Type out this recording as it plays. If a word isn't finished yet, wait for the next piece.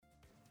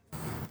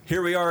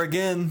here we are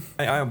again.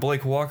 I am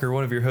Blake Walker,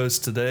 one of your hosts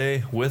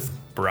today, with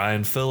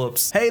Brian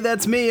Phillips. Hey,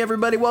 that's me,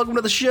 everybody. Welcome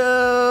to the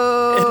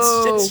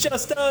show. It's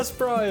just us,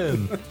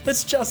 Brian.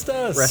 It's just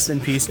us. Rest in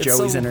peace,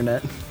 Joey's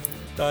internet.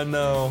 I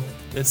know.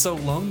 It's so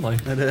lonely.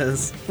 It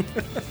is.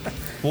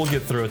 We'll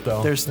get through it,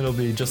 though. It'll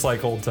be just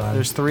like old times.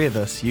 There's three of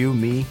us, you,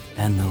 me,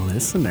 and the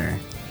listener.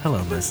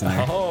 Hello,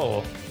 listener.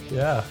 Oh,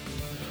 yeah.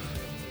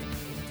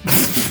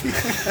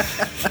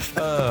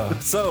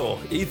 So,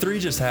 E3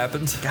 just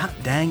happened. God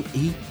dang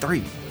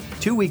E3.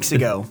 2 weeks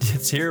ago.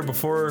 It's here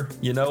before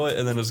you know it,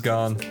 and then it's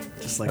gone.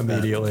 Just like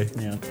immediately.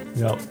 That.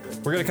 Yeah. Yep.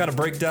 We're going to kind of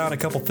break down a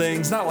couple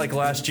things. Not like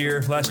last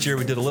year. Last year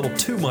we did a little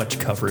too much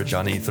coverage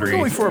on E3. We're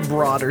going for a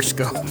broader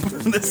scope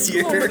this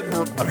year. A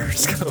little bit broader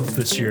scope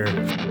this year.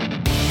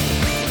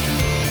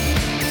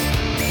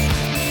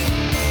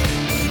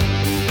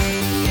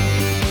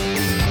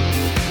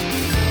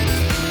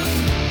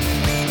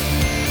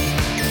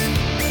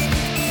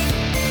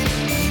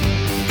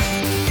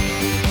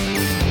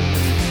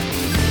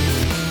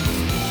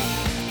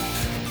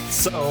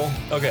 So,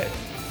 okay,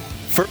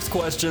 first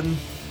question,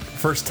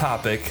 first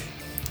topic,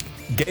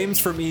 games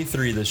from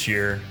E3 this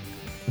year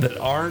that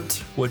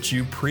aren't what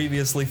you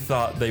previously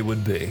thought they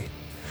would be,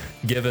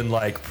 given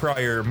like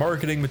prior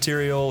marketing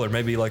material or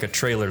maybe like a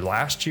trailer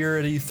last year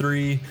at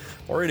E3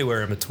 or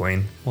anywhere in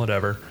between,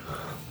 whatever.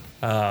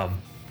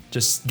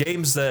 Just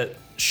games that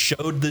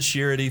showed this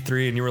year at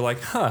E3 and you were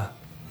like, huh,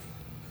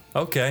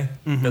 okay,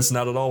 that's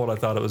not at all what I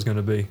thought it was going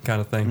to be,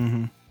 kind of thing.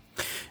 Mm-hmm.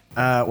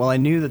 Well, I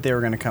knew that they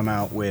were going to come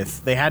out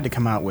with. They had to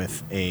come out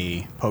with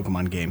a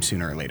Pokemon game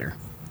sooner or later.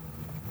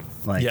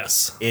 Like,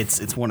 yes,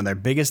 it's one of their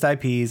biggest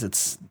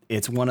IPs.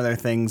 It's one of their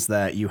things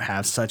that you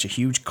have such a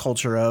huge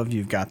culture of.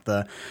 You've got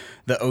the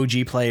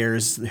OG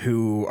players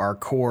who are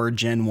core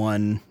Gen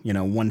 1,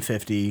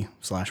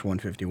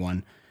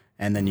 150/151,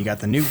 and then you got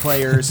the new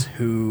players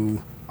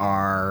who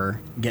are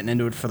getting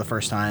into it for the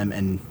first time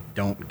and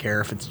don't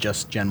care if it's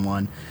just Gen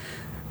 1.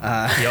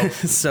 Yep.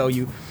 So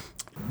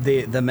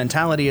The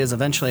mentality is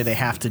eventually they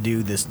have to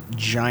do this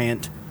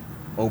giant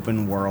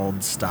open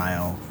world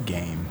style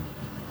game.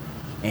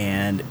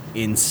 And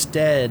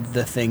instead,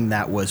 the thing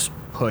that was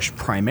pushed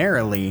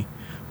primarily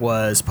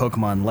was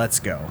Pokemon Let's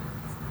Go.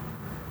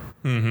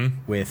 Mm-hmm.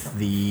 With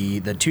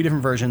the two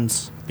different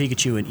versions,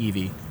 Pikachu and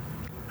Eevee.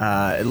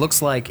 It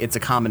looks like it's a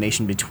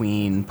combination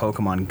between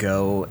Pokemon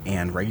Go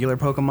and regular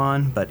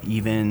Pokemon, but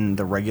even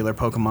the regular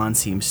Pokemon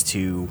seems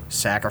to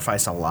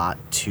sacrifice a lot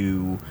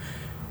to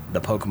the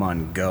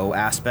Pokemon Go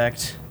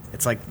aspect.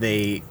 It's like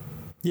they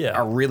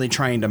are really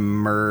trying to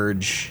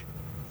merge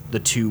the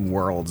two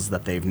worlds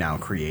that they've now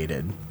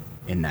created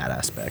in that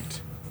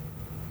aspect.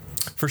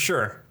 For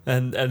sure.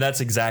 And that's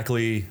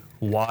exactly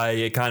why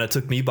it kind of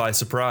took me by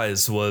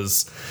surprise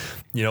was,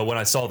 when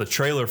I saw the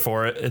trailer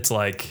for it, it's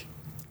like,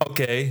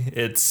 okay,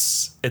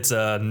 it's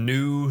a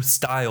new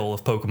style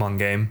of Pokemon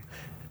game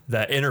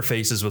that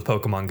interfaces with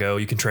Pokemon Go.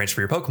 You can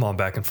transfer your Pokemon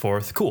back and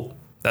forth. Cool.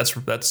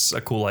 That's a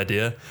cool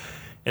idea.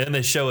 And then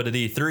they show it at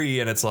E3,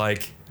 and it's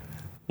like,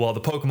 well,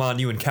 the Pokemon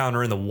you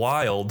encounter in the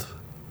wild,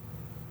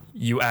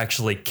 you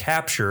actually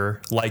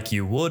capture like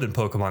you would in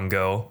Pokemon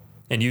Go,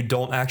 and you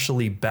don't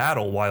actually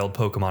battle wild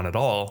Pokemon at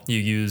all. You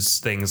use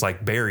things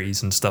like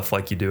berries and stuff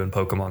like you do in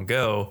Pokemon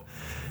Go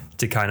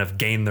to kind of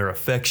gain their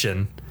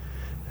affection,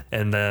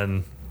 and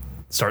then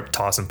start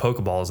tossing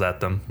Pokeballs at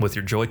them with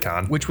your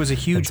Joy-Con. Which was a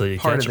huge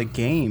part of the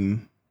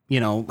game.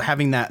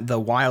 Having the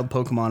wild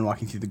Pokemon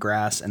walking through the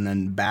grass and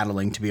then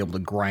battling to be able to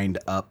grind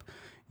up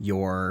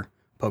your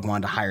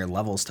Pokemon to higher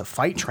levels to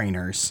fight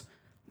trainers.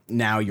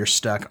 Now you're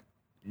stuck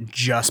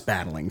just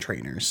battling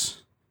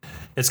trainers.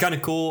 It's kind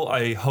of cool.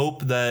 I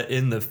hope that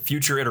in the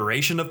future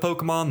iteration of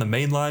Pokemon, the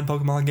mainline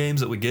Pokemon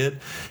games that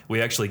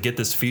we actually get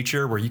this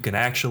feature where you can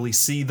actually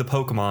see the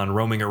Pokemon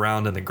roaming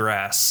around in the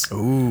grass.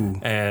 Ooh.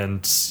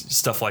 And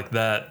stuff like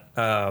that,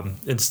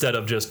 instead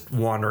of just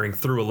wandering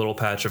through a little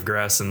patch of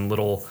grass and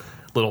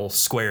little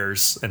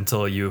squares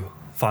until you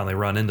finally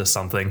run into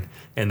something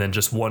and then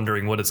just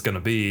wondering what it's going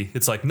to be.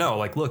 It's like, no,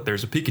 like, look,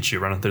 there's a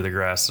Pikachu running through the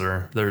grass,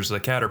 or there's a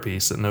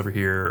Caterpie sitting over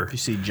here. You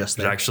see just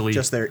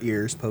their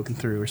ears poking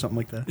through or something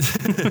like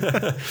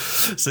that.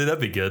 See,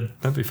 that'd be good.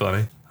 That'd be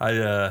funny.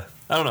 I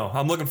don't know.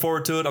 I'm looking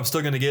forward to it. I'm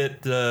still going to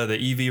get the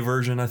Eevee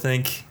version, I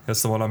think.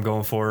 That's the one I'm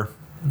going for.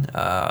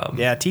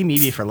 Yeah, Team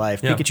Eevee for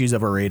life. Yeah. Pikachu's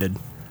overrated.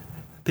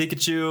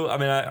 Pikachu, I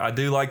mean, I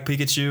do like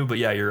Pikachu, but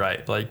yeah, you're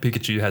right. Like,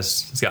 Pikachu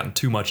has gotten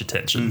too much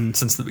attention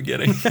since the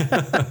beginning.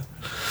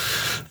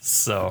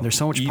 So there's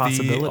so much Eevee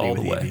possibility all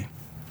with the way. Eevee.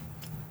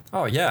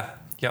 Oh yeah,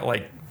 got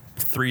like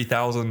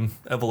 3,000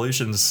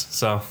 evolutions.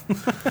 So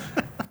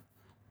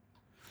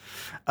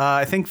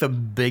I think the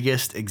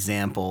biggest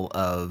example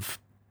of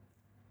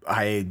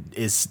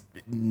is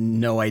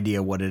no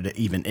idea what it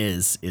even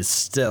is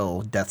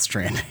still Death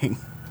Stranding.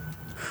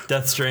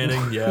 Death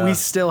Stranding, yeah. We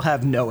still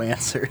have no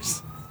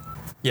answers.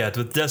 Yeah,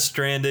 with Death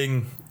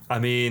Stranding, I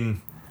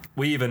mean,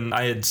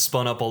 I had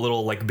spun up a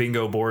little like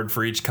bingo board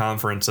for each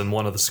conference, and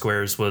one of the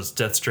squares was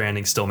Death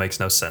Stranding still makes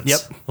no sense. Yep.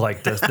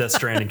 Like Death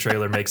Stranding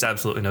trailer makes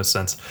absolutely no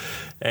sense.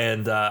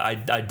 And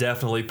I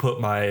definitely put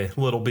my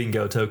little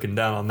bingo token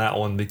down on that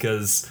one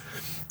because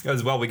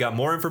as well, we got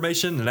more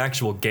information and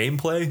actual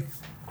gameplay.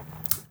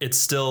 It's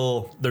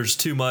still, there's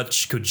too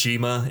much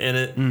Kojima in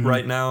it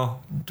right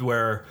now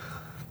where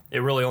it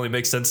really only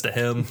makes sense to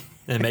him.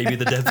 And maybe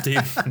the dev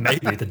team,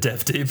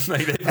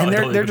 maybe and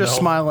they're just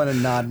smiling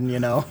and nodding, you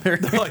know. They're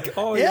like,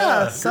 oh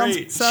yeah,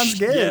 sounds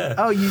good. Yeah.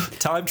 Oh, you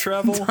time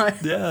travel,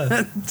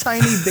 yeah,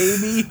 tiny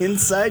baby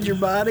inside your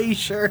body,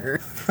 sure.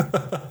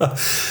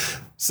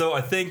 So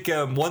I think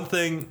one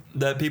thing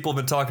that people have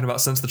been talking about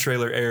since the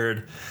trailer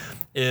aired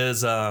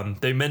is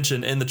they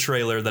mentioned in the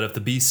trailer that if the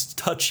beasts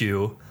touch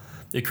you,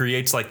 it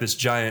creates like this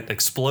giant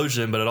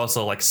explosion, but it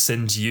also like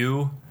sends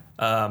you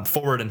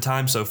forward in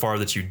time so far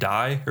that you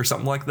die or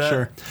something like that.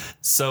 Sure.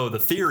 So the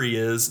theory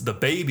is the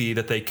baby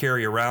that they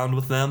carry around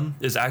with them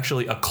is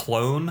actually a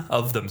clone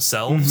of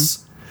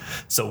themselves.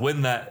 So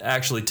when that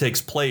actually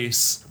takes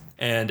place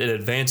and it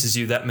advances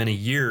you that many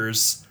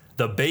years,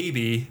 the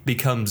baby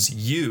becomes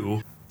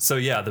you. So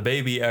yeah, the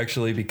baby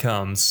actually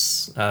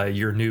becomes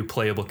your new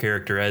playable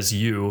character as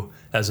you,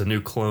 as a new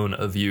clone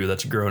of you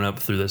that's grown up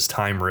through this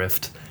time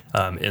rift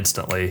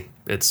instantly.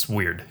 It's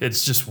weird.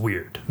 It's just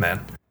weird,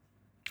 man.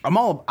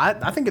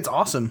 I think it's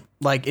awesome.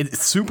 Like,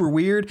 it's super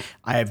weird.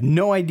 I have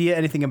no idea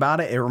anything about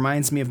it. It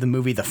reminds me of the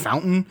movie The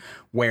Fountain,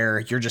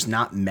 where you're just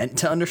not meant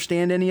to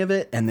understand any of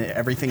it and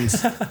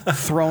everything's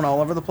thrown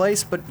all over the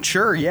place. But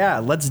sure, yeah,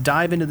 let's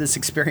dive into this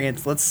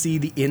experience. Let's see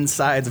the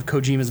insides of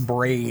Kojima's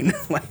brain.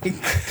 Like,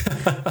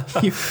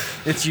 you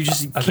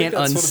can't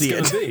unsee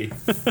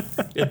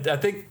it. I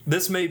think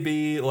this may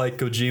be like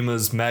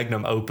Kojima's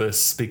magnum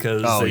opus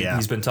because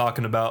he's been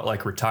talking about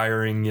like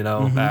retiring, you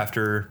know,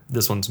 after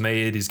this one's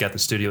made. He's got the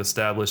studio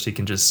established. He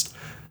can just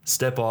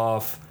step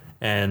off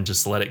and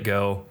just let it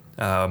go,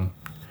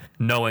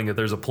 knowing that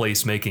there's a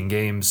place making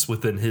games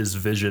within his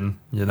vision,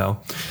 you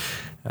know.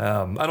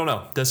 I don't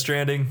know. Death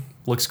Stranding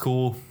looks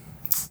cool.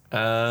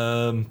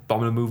 I'm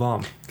going to move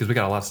on because we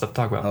got a lot of stuff to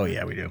talk about. Oh,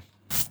 yeah, we do.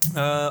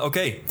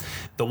 Okay.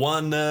 The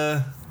one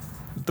that,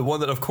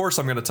 of course,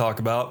 I'm going to talk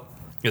about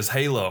is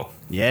Halo.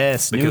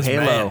 Yes, new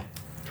Halo.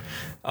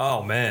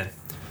 Man.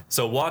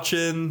 So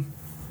watching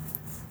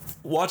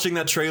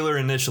that trailer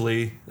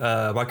initially,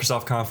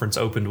 Microsoft conference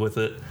opened with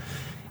it.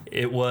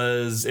 I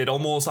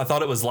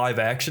thought it was live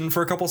action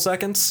for a couple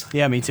seconds.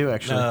 Yeah, me too,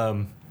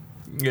 actually.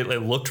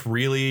 It looked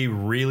really,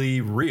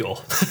 really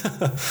real.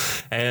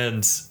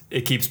 And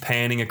it keeps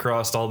panning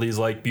across all these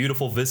like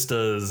beautiful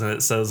vistas and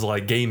it says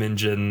like game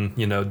engine,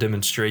 you know,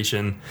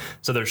 demonstration.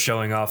 So they're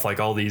showing off like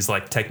all these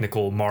like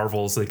technical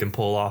marvels they can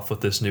pull off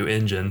with this new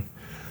engine.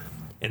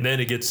 And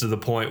then it gets to the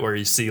point where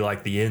you see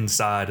like the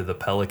inside of the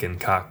Pelican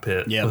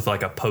cockpit with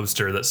like a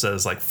poster that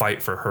says like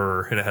 "Fight for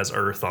Her" and it has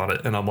Earth on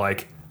it. And I'm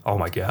like, oh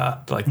my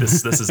God, like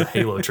this is a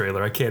Halo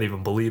trailer. I can't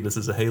even believe this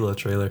is a Halo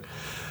trailer.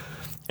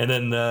 And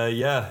then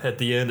at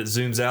the end it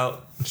zooms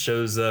out,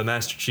 shows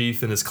Master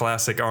Chief in his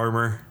classic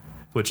armor,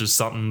 which is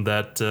something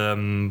that a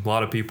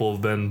lot of people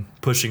have been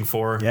pushing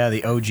for. Yeah,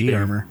 the OG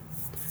armor.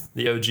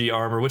 The OG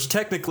armor, which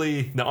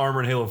technically the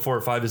armor in Halo 4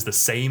 or 5 is the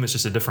same. It's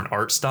just a different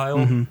art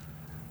style.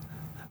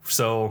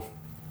 So,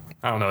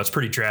 I don't know. It's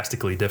pretty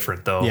drastically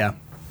different, though. Yeah.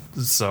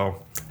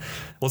 So,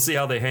 we'll see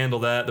how they handle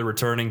that. They're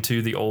returning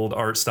to the old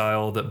art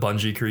style that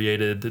Bungie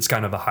created. It's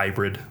kind of a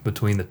hybrid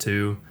between the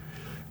two.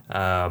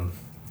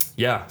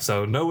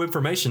 So no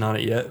information on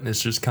it yet.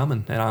 It's just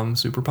coming, and I'm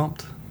super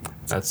pumped.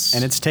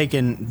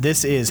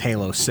 This is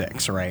Halo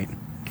 6, right?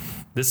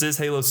 This is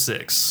Halo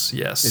 6,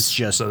 yes. It's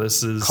just so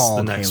this is called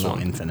the next Halo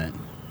one. Infinite.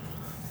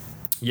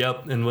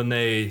 Yep, and when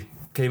they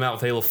came out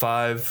with Halo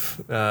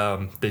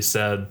 5, they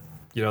said,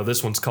 you know,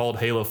 this one's called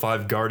Halo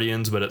 5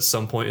 Guardians, but at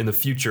some point in the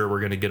future, we're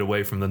going to get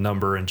away from the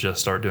number and just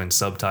start doing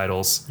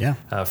subtitles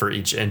for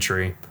each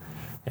entry.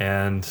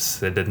 And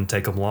it didn't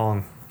take them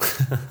long.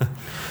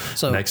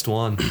 So next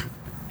one.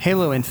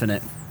 Halo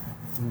Infinite.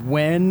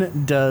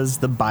 When does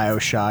the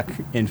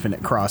BioShock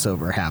Infinite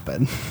crossover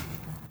happen?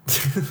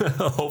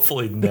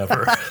 Hopefully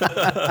never.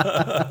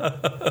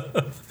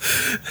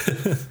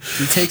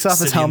 He takes off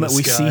his helmet.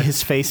 We see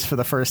his face for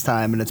the first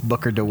time, and it's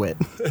Booker DeWitt.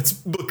 It's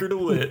Booker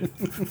DeWitt.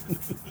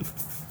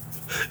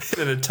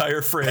 An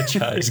entire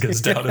franchise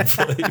goes down in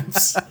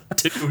flames.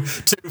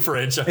 Two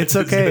franchises. It's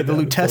okay. The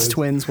Lutece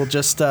twins will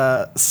just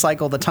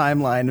cycle the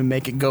timeline and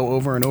make it go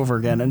over and over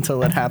again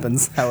until it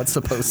happens how it's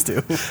supposed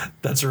to.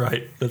 That's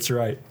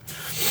right.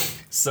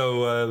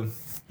 So,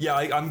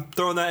 I'm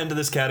throwing that into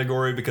this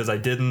category because I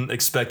didn't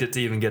expect it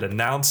to even get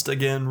announced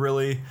again,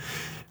 really.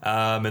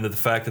 And the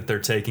fact that they're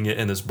taking it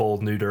in this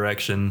bold new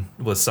direction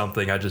was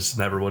something I just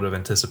never would have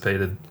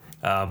anticipated.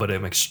 But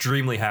I'm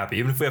extremely happy.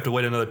 Even if we have to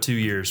wait another 2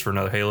 years for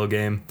another Halo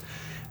game,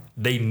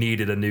 they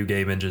needed a new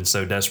game engine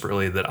so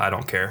desperately that I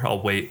don't care.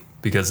 I'll wait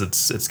because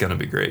it's going to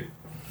be great.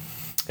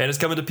 And it's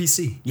coming to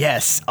PC.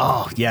 Yes.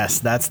 Oh,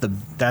 yes.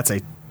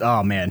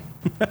 Oh, man.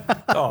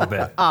 Oh,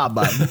 man.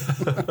 Bud.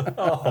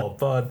 Oh,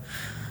 bud.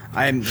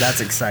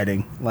 That's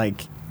exciting.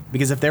 Like,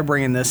 Because if they're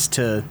bringing this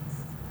to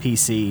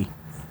PC,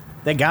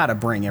 they gotta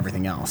bring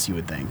everything else, you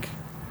would think,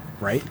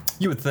 right?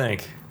 You would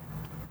think.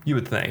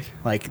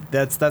 Like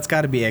that's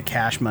got to be a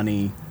cash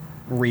money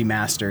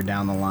remaster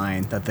down the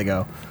line that they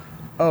go,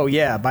 oh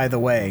yeah, by the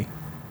way,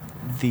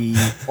 the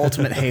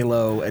Ultimate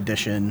Halo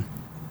Edition,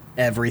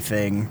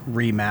 everything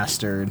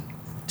remastered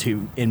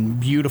to in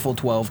beautiful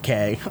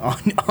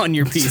 12K on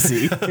your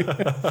PC,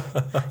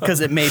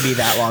 because it may be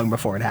that long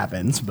before it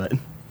happens, but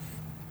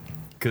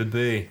Could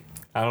be.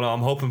 I don't know. I'm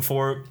hoping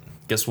for it.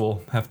 Guess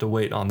we'll have to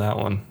wait on that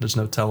one. There's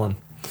no telling.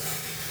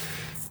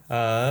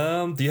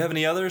 Do you have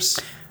any others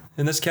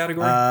in this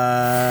category?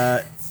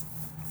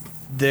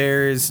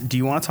 do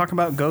you want to talk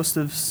about Ghost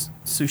of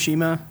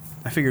Tsushima?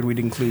 I figured we'd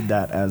include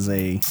that as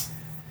a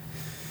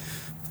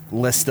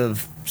list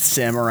of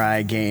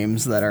samurai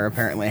games that are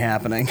apparently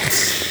happening.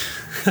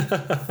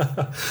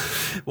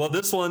 Well,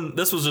 this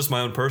was just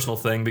my own personal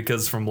thing,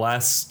 because from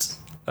last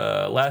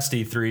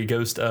E3,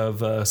 Ghost of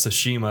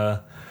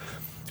Tsushima,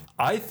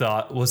 I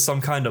thought was some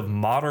kind of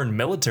modern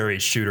military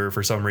shooter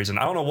for some reason.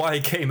 I don't know why I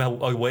came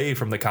away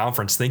from the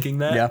conference thinking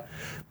that. Yeah.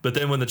 But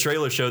then when the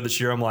trailer showed this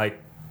year, I'm like,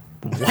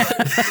 what?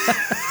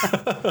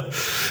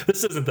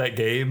 This isn't that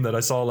game that I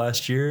saw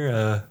last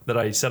year that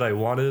I said I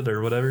wanted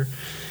or whatever.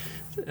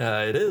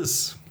 It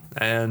is.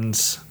 And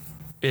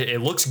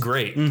it looks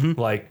great.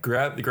 Mm-hmm. Like,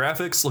 the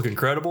graphics look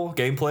incredible.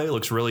 Gameplay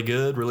looks really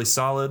good, really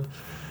solid.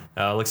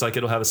 Looks like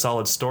it'll have a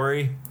solid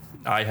story.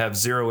 I have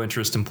zero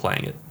interest in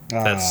playing it.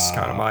 That's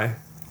kind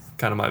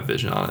of my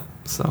vision on it.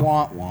 So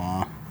Wah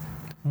wah.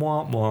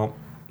 womp womp.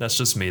 That's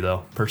just me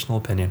though. Personal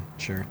opinion.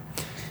 Sure.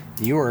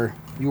 You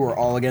were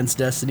all against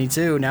Destiny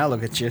 2. Now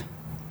look at you.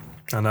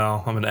 I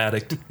know. I'm an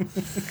addict. I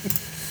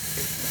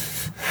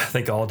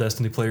think all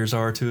Destiny players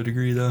are to a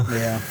degree though.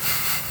 Yeah.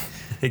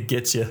 It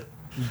gets you.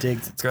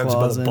 Digs its Grabs you by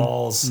claws the in.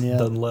 balls. Yeah.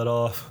 Doesn't let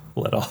off.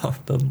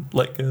 Doesn't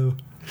let go.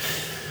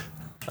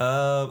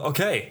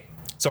 Okay.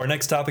 So our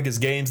next topic is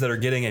games that are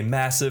getting a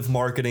massive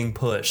marketing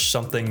push,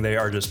 something they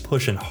are just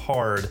pushing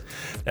hard,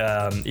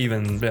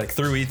 even like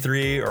through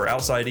E3 or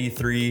outside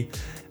E3,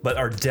 but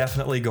are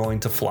definitely going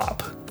to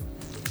flop.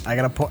 I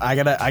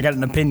got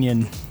an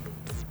opinion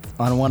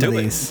on one of Do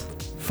it. these.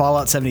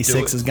 Fallout 76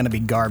 Do it. is going to be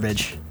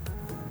garbage.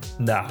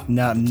 Nah,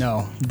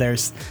 No.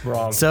 There's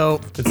wrong.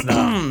 So It's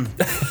not.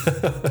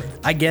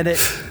 I get it.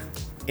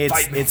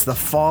 Fight me. It's the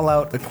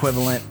Fallout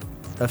equivalent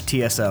of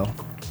TSO,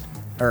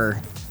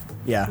 or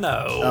yeah.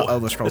 No,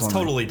 Elder Scrolls it's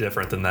Online. totally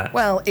different than that.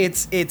 Well,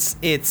 it's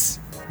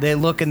they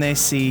look and they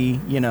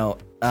see, we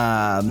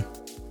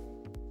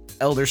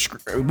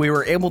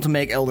were able to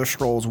make Elder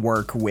Scrolls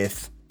work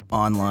with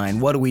online.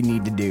 What do we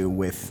need to do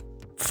with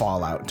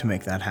Fallout to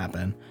make that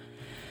happen?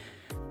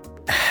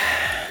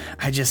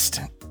 I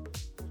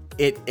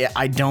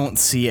don't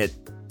see it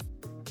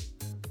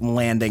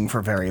landing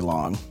for very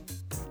long.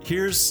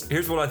 Here's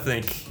what I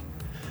think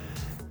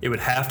it would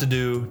have to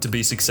do to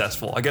be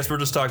successful. I guess we're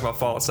just talking about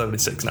Fallout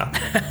 76 now.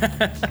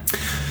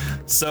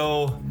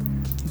 So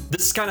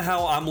this is kind of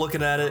how I'm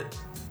looking at it.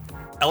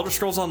 Elder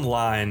Scrolls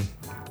Online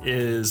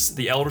is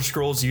the Elder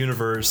Scrolls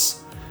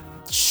universe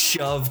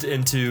shoved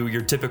into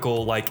your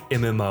typical like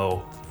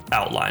MMO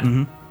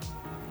outline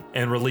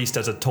and released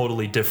as a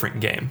totally different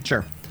game.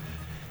 Sure.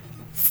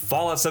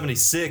 Fallout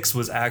 76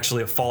 was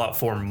actually a Fallout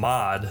 4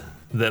 mod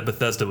that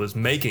Bethesda was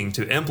making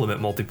to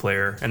implement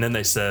multiplayer, and then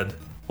they said,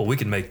 well, we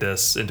can make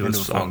this into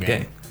its own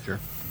game. Sure.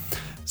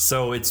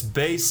 So it's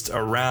based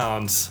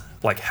around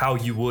like how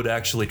you would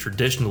actually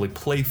traditionally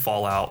play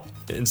Fallout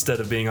instead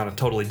of being on a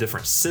totally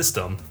different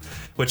system,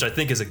 which I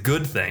think is a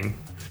good thing.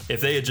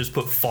 If they had just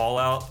put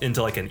Fallout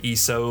into like an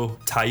ESO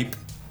type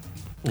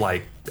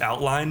like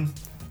outline,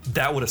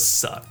 that would have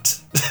sucked.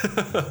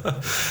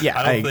 Yeah,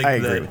 I don't think I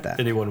agree with that.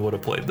 anyone would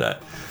have played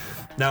that.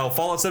 Now,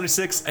 Fallout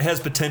 76 has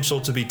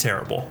potential to be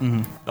terrible.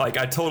 Like,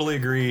 I totally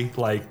agree.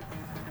 Like,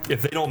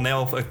 if they don't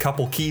nail a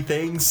couple key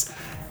things,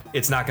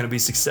 it's not going to be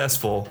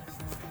successful.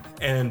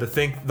 And to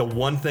think the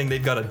one thing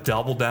they've got to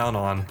double down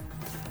on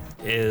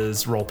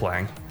is role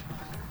playing,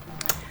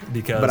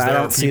 because But I there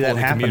don't are see people that in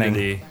the happening.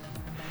 community.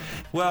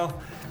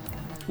 Well,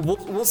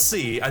 we'll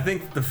see. I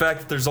think the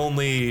fact that there's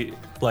only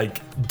like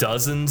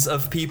dozens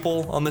of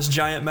people on this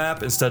giant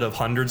map instead of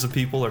hundreds of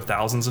people or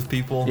thousands of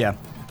people. Yeah.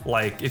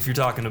 Like if you're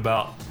talking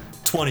about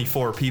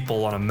 24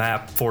 people on a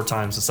map 4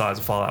 times the size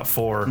of Fallout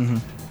 4,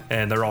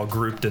 and they're all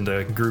grouped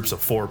into groups of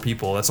 4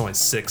 people, that's only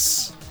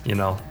 6,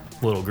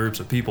 little groups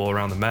of people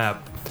around the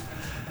map.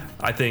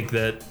 I think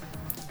that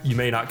you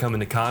may not come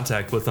into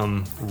contact with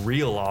them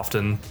real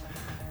often,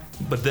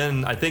 but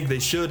then I think they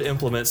should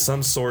implement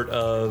some sort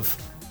of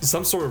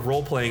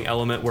role-playing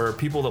element where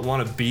people that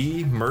want to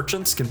be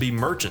merchants can be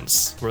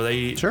merchants, where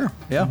they Sure,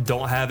 yeah.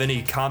 don't have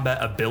any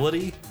combat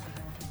ability,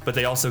 but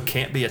they also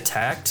can't be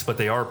attacked, but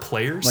they are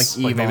players. Like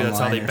EVE maybe that's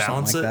how Online they or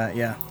balance something it. like that,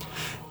 yeah.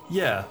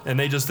 Yeah, and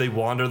they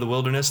wander the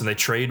wilderness and they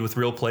trade with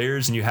real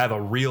players, and you have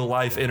a real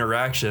life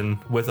interaction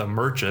with a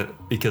merchant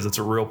because it's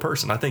a real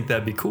person. I think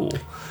that'd be cool.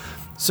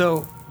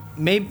 So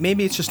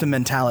maybe it's just a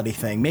mentality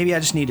thing. Maybe I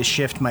just need to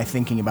shift my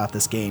thinking about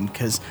this game,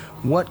 because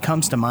what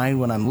comes to mind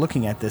when I'm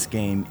looking at this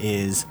game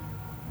is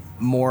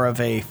more of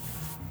a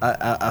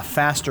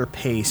faster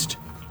paced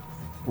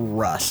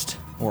Rust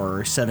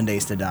or 7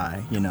 Days to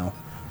Die,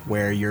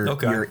 where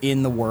you're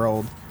in the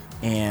world,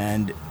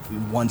 and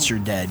once you're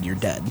dead,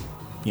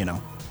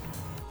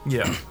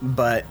 Yeah.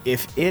 But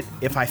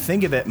if I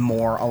think of it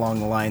more along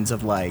the lines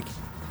of like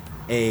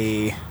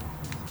a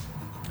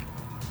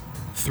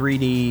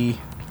 3D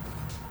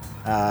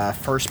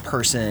first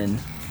person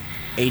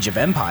Age of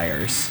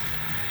Empires,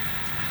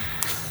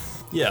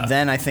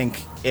 then I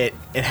think it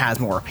has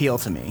more appeal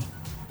to me,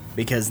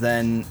 because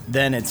then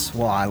it's,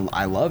 well,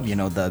 I love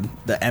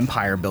the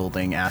empire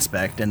building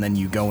aspect, and then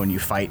you go and you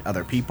fight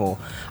other people.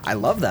 I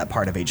love that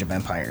part of Age of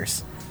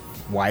Empires.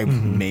 Why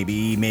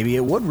maybe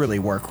it would really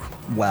work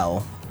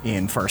well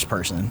in first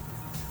person.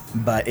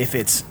 But if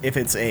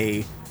it's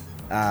a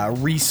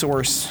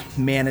resource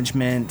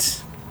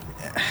management,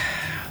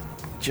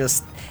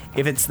 just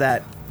if it's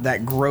that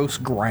gross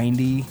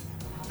grindy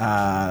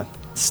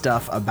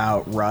stuff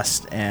about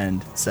Rust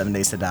and 7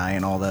 Days to Die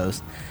and all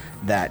those,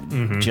 that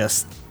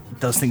just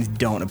those things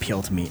don't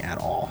appeal to me at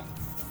all.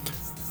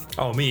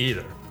 Oh, me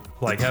either.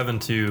 Like having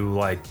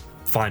to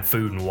find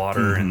food and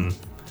water and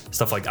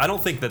stuff like that. I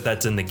don't think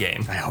that's in the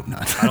game. I hope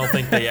not. I don't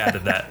think they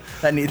added that.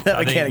 that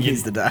mechanic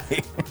needs to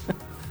die.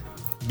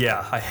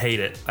 Yeah, I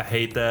hate it. I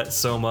hate that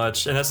so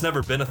much. And that's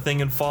never been a thing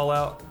in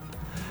Fallout.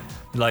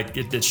 Like,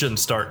 it shouldn't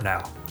start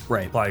now.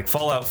 Right. Like,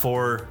 Fallout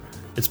 4,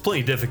 it's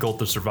plenty difficult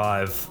to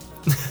survive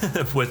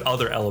with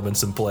other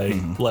elements in play,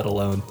 let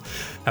alone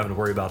having to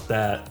worry about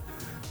that.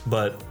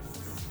 But,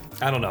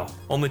 I don't know.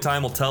 Only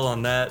time will tell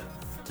on that.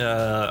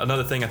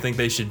 Another thing I think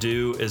they should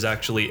do is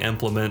actually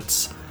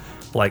implement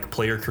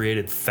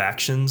player-created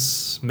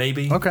factions,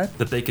 maybe. Okay.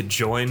 That they could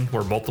join,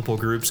 where multiple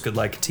groups could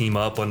team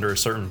up under a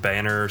certain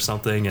banner or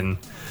something, and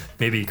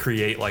maybe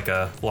create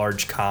a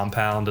large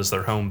compound as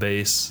their home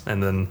base,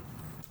 and then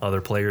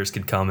other players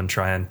could come and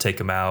try and take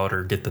them out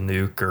or get the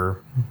nuke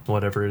or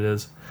whatever it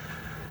is.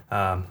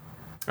 I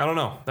don't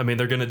know. I mean,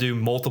 they're going to do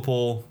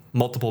multiple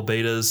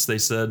betas, they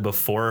said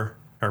before,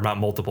 or not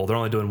multiple. They're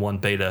only doing one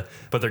beta,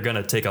 but they're going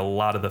to take a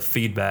lot of the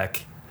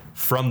feedback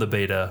from the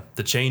beta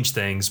to change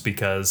things,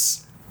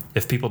 because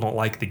if people don't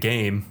like the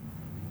game,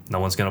 no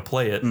one's going to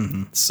play it.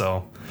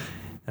 So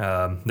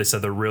they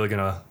said they're really going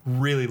to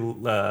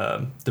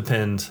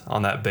depend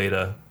on that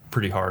beta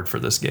pretty hard for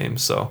this game.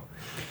 So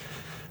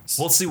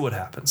we'll see what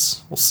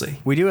happens. We'll see.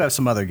 We do have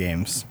some other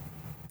games.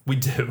 We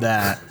do.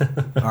 That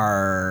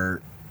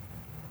are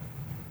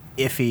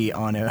iffy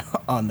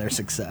on their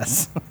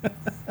success.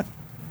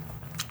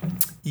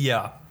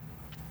 Yeah.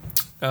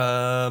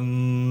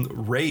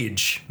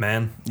 Rage,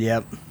 man.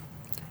 Yep.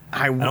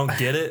 I don't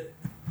get it.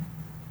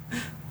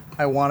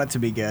 I want it to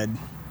be good.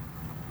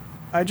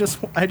 I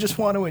just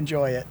want to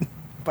enjoy it.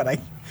 But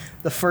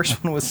the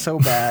first one was so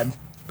bad.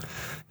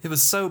 It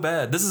was so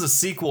bad. This is a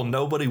sequel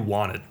nobody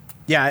wanted.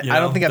 Yeah, I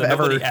don't think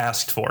nobody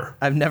asked for.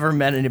 I've never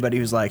met anybody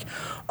who's like,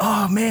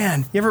 "Oh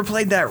man, you ever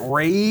played that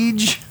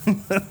Rage?"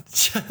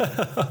 It's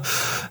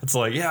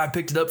like, yeah, I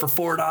picked it up for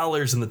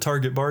 $4 in the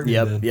Target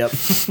bargain. Yep.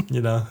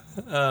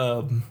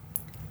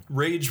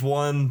 Rage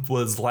 1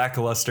 was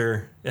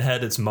lackluster. It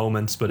had its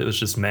moments, but it was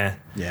just meh.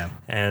 Yeah.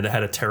 And it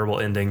had a terrible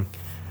ending.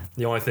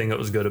 The only thing that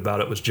was good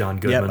about it was John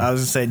Goodman. Yep, I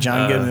was going to say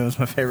John Goodman was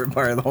my favorite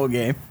part of the whole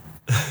game.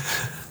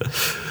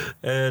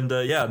 And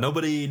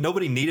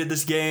nobody needed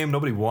this game.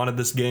 Nobody wanted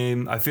this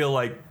game. I feel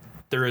like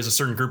there is a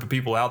certain group of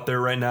people out there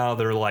right now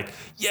that are like,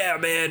 yeah,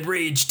 man,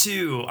 Rage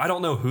 2. I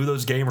don't know who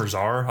those gamers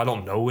are. I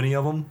don't know any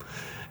of them.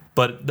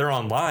 But they're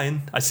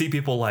online. I see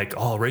people like,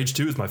 oh, Rage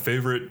 2 is my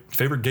favorite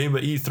game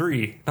at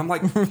E3. I'm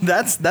like,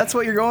 that's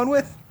what you're going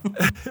with?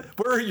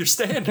 Where are your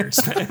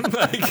standards, man?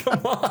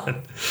 Come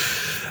on.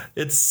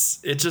 It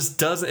just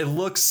doesn't. It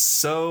looks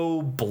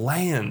so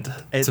bland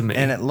to me.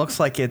 And it looks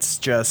like it's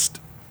just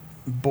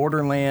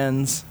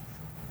Borderlands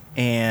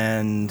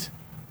and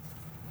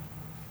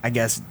I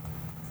guess,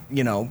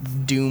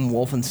 Doom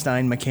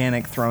Wolfenstein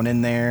mechanic thrown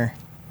in there.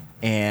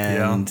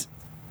 And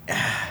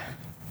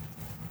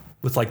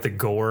with the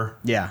gore.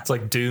 Yeah. It's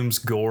like Doom's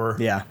gore.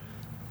 Yeah.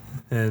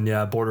 And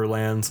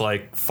Borderlands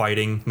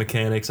fighting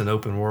mechanics and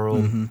open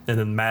world. And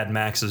then Mad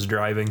Max is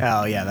driving.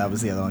 Oh yeah, that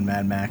was the other one,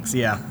 Mad Max.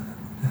 Yeah.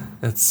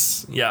 I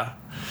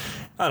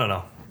don't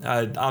know.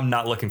 I'm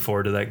not looking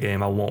forward to that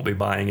game. I won't be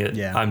buying it.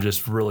 Yeah. I'm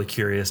just really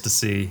curious to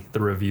see the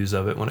reviews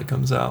of it when it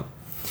comes out.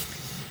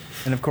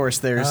 And of course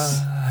there's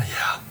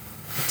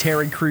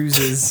Terry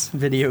Crews's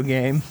video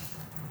game.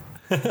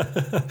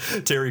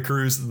 Terry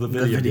Crews, the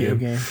video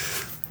game.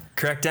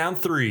 Crackdown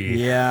 3.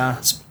 Yeah.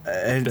 It's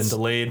been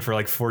delayed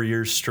for 4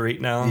 years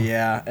straight now.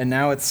 Yeah, and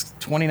now it's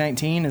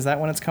 2019. Is that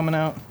when it's coming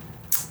out?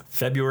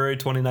 February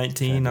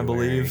 2019, I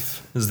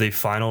believe, is the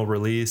final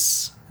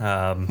release.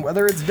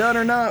 Whether it's done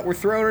or not, we're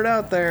throwing it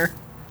out there.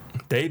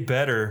 They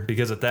better,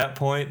 because at that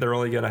point, they're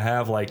only going to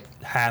have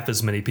half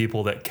as many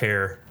people that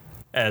care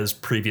as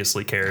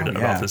previously cared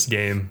about this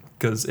game,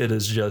 because it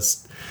has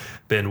just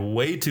been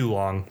way too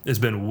long. It's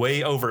been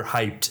way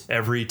overhyped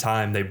every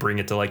time they bring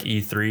it to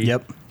E3.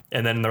 Yep.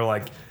 And then they're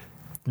like,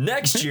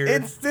 next year.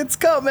 it's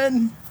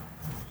coming.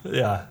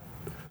 Yeah.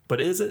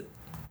 But is it?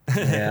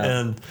 Yeah.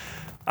 And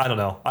I don't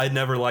know. I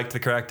never liked the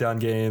Crackdown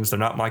games. They're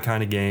not my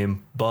kind of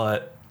game.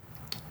 But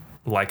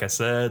like I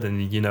said,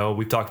 and you know,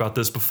 we've talked about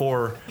this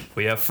before,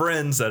 we have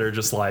friends that are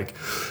just like,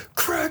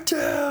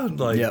 Crackdown!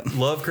 Like,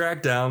 love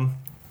Crackdown.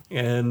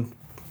 And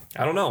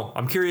I don't know.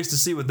 I'm curious to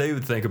see what they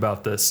would think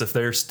about this, if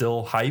they're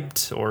still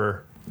hyped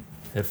or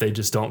if they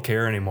just don't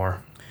care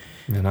anymore.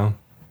 You know?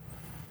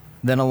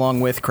 Then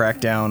along with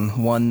Crackdown,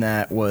 one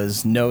that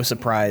was no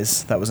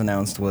surprise that was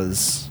announced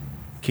was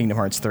Kingdom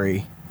Hearts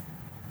 3.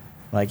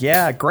 Like,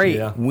 yeah, great.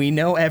 Yeah. We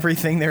know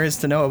everything there is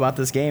to know about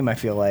this game, I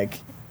feel like.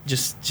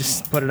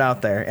 Just put it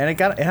out there. And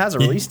it has a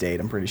release date,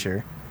 I'm pretty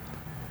sure.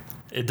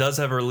 It does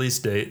have a release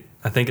date.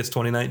 I think it's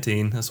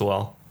 2019 as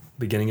well,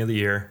 beginning of the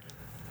year.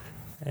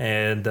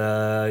 And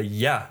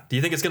yeah, do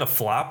you think it's gonna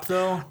flop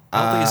though?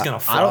 I don't think it's gonna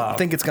flop. I don't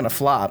think it's gonna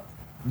flop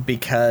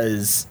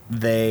because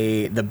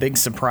the big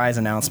surprise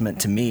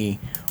announcement to me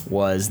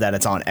was that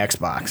it's on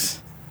Xbox.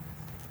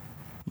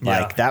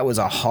 Like, that was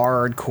a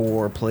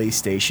hardcore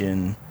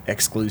PlayStation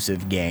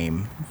exclusive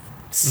game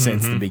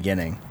since the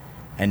beginning.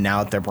 And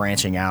now that they're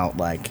branching out,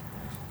 like,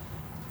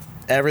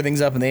 everything's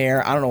up in the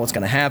air. I don't know what's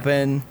going to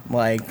happen.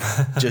 Like,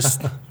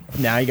 just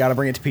now you got to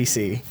bring it to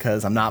PC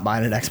because I'm not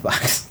buying an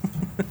Xbox.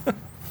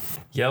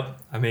 Yep.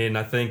 I mean,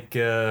 I think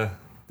that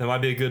might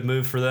be a good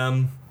move for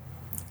them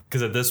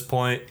because at this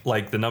point,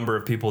 like, the number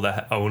of people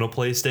that own a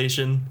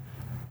PlayStation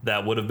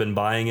that would have been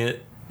buying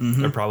it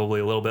are probably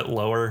a little bit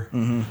lower.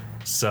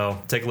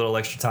 So take a little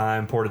extra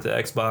time, port it to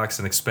Xbox,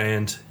 and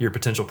expand your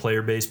potential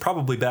player base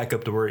probably back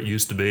up to where it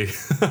used to be.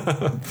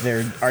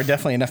 There are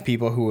definitely enough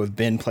people who have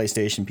been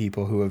PlayStation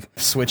people who have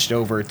switched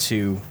over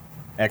to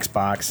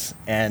Xbox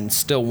and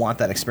still want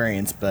that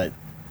experience, but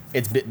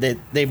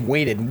they've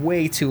waited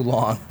way too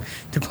long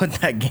to put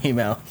that game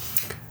out.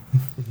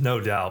 No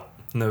doubt.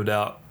 No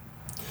doubt.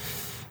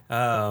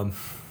 All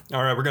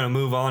right, we're going to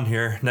move on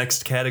here.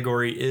 Next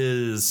category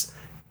is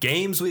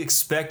games we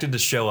expected to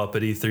show up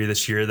at E3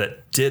 this year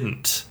that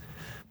didn't.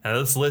 Now,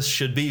 this list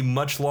should be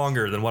much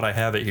longer than what I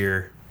have it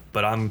here,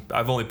 but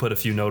I've only put a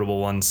few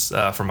notable ones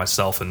for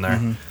myself in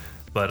there.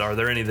 But are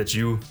there any that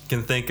you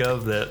can think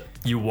of that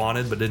you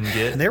wanted but didn't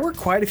get? There were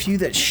quite a few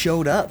that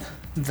showed up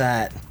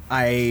that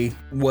I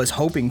was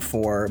hoping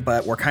for,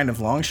 but were kind of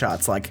long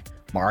shots, like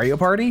Mario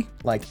Party.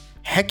 Like,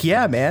 heck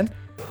yeah, man.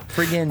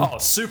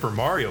 Friggin' Super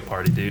Mario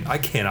Party, dude. I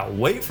cannot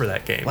wait for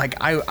that game. Like,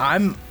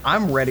 I'm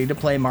ready to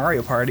play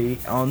Mario Party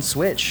on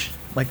Switch.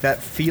 Like, that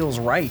feels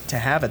right to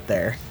have it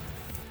there.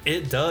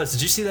 It does.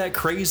 Did you see that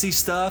crazy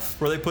stuff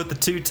where they put the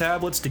two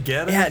tablets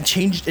together? Yeah, it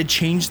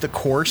changed the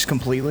course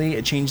completely.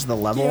 It changed the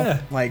level.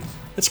 Yeah. Like,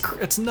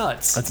 it's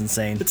nuts. That's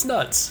insane. It's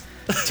nuts.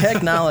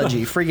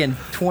 Technology, friggin'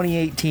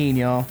 2018,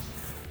 y'all.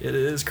 It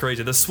is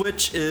crazy. The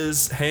Switch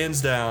is hands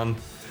down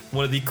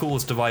one of the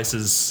coolest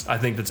devices I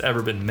think that's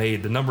ever been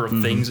made. The number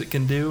of things it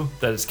can do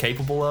that it's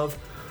capable of,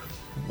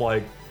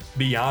 like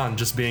beyond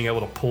just being able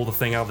to pull the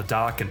thing out of the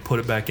dock and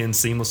put it back in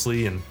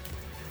seamlessly and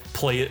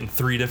play it in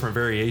 3 different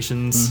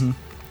variations.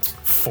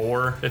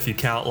 4 if you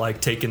count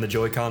like taking the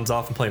Joy-Cons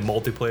off and playing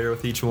multiplayer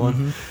with each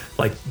one.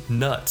 Like,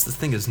 nuts. This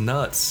thing is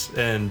nuts.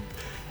 And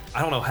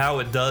I don't know how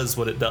it does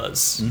what it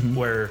does,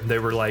 where they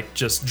were like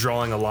just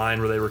drawing a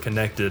line where they were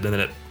connected and then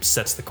it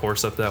sets the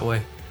course up that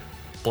way.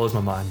 Blows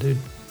my mind, dude.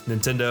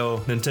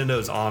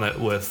 Nintendo's on it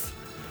with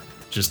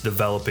just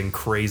developing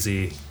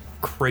crazy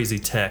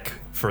tech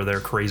for their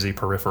crazy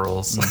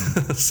peripherals.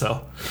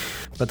 So,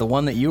 but the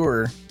one that you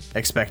were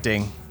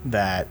expecting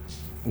that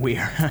we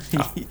are,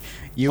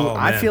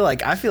 I feel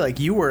like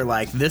you were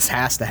like, this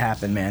has to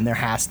happen, man. There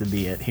has to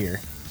be it here.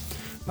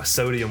 My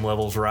sodium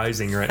level's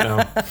rising right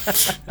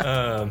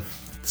now.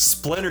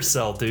 Splinter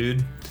Cell,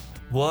 dude.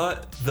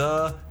 What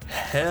the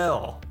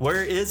hell?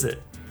 Where is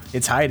it?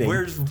 It's hiding.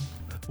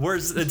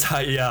 Where's it's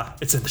yeah,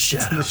 it's in the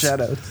shadows. It's in the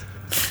shadows.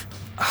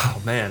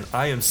 Oh man,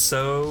 I am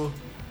so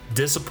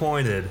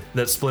disappointed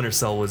that Splinter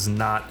Cell was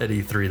not at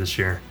E3 this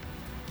year.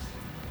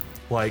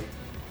 Like,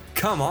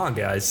 come on,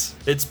 guys.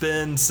 It's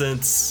been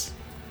since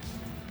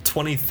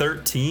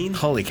 2013.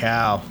 Holy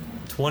cow.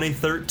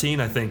 2013,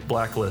 I think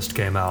Blacklist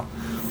came out.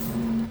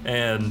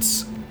 And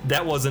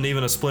that wasn't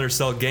even a Splinter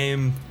Cell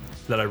game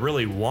that I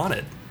really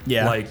wanted.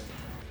 Yeah. Like,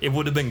 it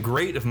would have been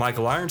great if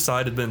Michael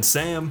Ironside had been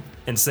Sam,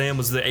 and Sam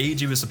was the age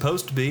he was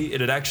supposed to be.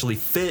 It had actually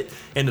fit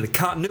into the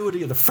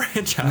continuity of the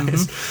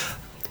franchise.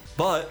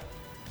 But,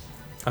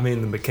 I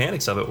mean, the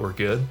mechanics of it were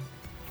good.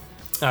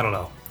 I don't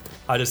know.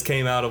 I just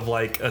came out of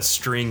like a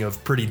string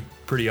of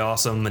pretty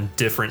awesome and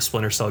different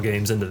Splinter Cell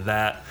games into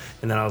that.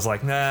 And then I was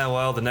like, nah,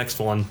 well, the next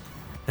one.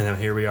 And then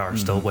here we are,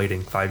 still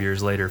waiting 5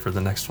 years later for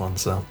the next one.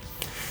 So,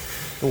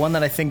 the one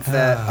that I think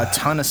that a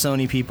ton of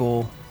Sony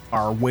people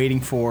are waiting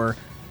for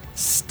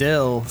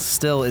still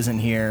isn't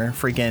here.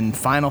 Freaking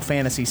Final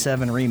Fantasy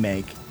VII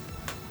Remake.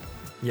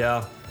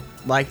 yeah.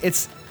 Like,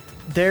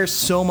 there's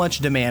so much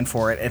demand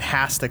for it. It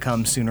has to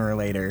come sooner or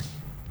later.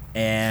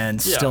 And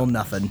still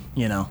nothing,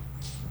 you know.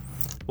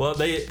 Well,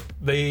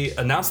 they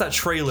announced that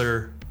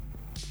trailer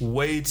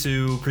way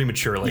too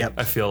prematurely,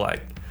 I feel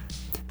like.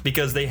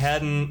 Because they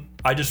hadn't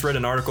I just read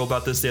an article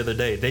about this the other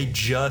day. They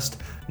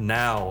just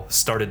now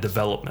started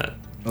development,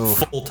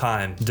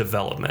 full-time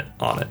development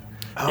on it.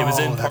 It was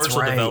in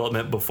partial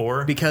development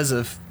before. Because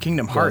of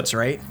Kingdom Hearts,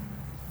 right?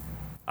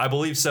 I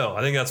believe so.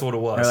 I think that's what it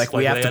was. Or like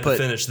we have they to had put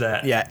finish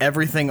that. Yeah,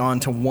 everything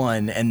onto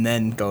one and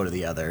then go to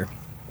the other.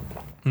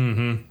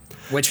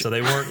 Mm-hmm. So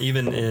they weren't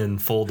even in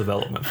full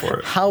development for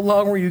it. How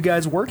long were you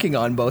guys working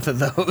on both of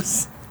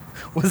those?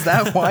 Was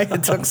that why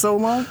it took so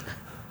long?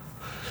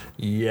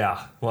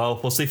 Yeah. Well,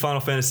 we'll see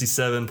Final Fantasy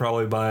VII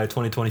probably by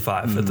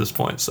 2025 at this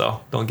point, so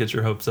don't get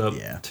your hopes up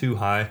too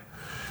high.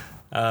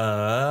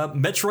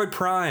 Metroid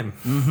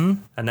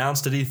Prime.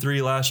 Announced at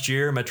E3 last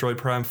year, Metroid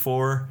Prime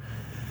 4.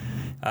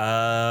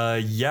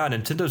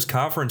 Nintendo's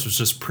conference was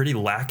just pretty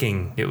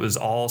lacking. It was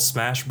all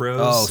Smash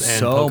Bros. And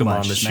so Pokemon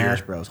much this Smash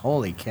year. Bros.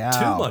 Holy cow.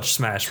 Too much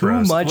Smash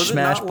Bros. Too much Was it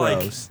Smash not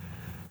Bros.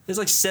 It's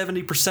like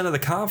 70% of the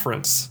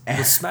conference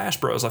was Smash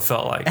Bros. I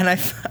felt like. And I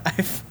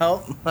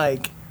felt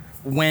like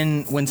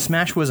when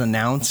Smash was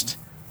announced,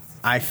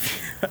 I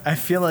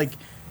feel like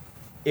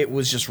it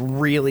was just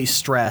really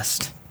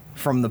stressed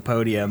from the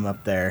podium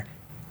up there.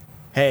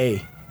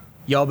 Hey,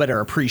 y'all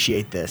better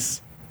appreciate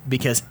this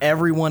because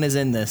everyone is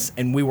in this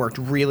and we worked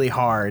really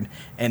hard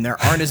and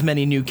there aren't as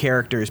many new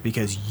characters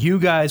because you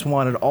guys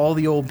wanted all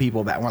the old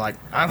people back. And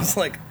I was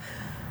like,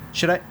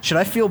 should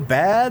I feel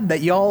bad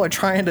that y'all are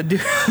trying to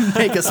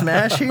make a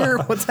Smash here?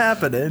 What's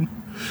happening?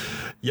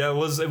 Yeah, it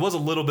was a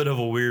little bit of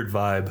a weird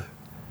vibe.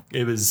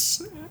 It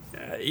was,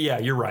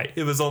 you're right.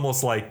 It was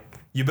almost like,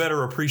 you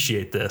better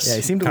appreciate this. Yeah,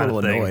 he seemed a little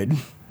annoyed.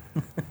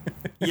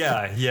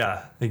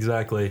 Yeah,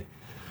 exactly.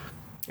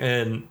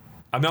 And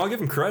I mean, I'll give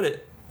him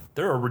credit.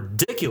 There are a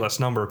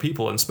ridiculous number of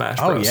people in Smash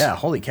Bros. Oh yeah,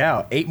 holy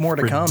cow! 8 more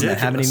to come that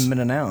haven't even been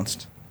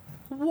announced.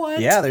 What?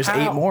 Yeah, there's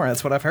How? 8 more.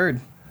 That's what I've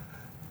heard.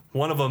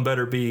 One of them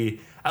better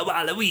be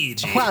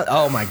Waluigi.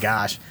 Oh my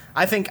gosh!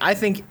 I think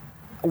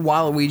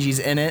Waluigi's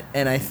in it,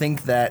 and I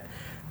think that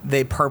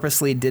they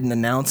purposely didn't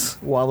announce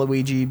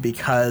Waluigi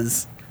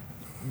because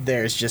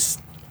there's just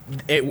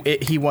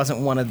he wasn't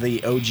one of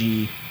the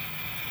OG.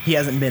 He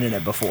hasn't been in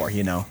it before,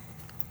 you know.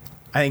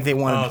 I think they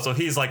wanted. Oh, so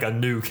he's like a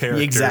new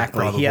character.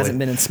 Exactly. Probably. He hasn't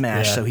been in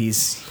Smash, so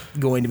he's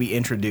going to be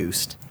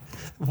introduced.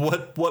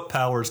 What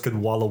powers could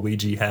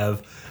Waluigi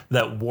have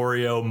that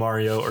Wario,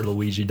 Mario, or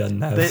Luigi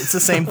doesn't have? It's the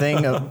same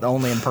thing,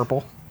 only in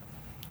purple.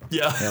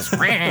 Yeah,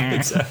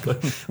 exactly.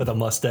 With a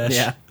mustache.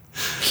 Yeah,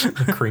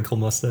 a crinkle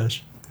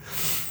mustache.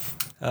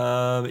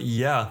 So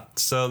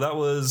that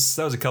was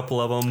a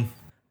couple of them.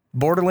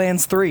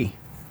 Borderlands 3.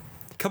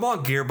 Come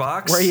on,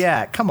 Gearbox. Where you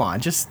at? Come on,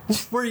 just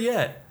where you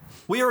at?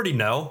 We already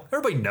know.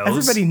 Everybody knows.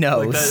 Everybody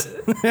knows.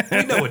 Like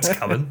we know it's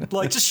coming.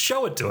 Like, just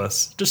show it to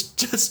us. Just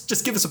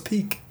give us a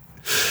peek.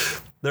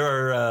 There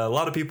are a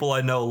lot of people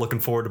I know looking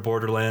forward to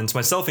Borderlands,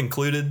 myself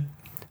included.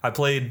 I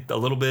played a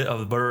little bit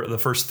of the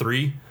first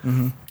 3,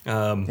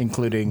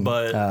 including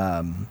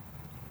the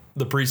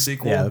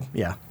pre-sequel.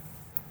 Yeah.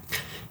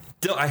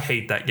 I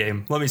hate that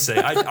game. Let me say,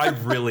 I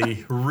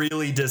really,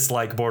 really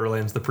dislike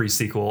Borderlands, the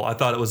pre-sequel. I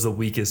thought it was the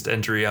weakest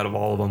entry out of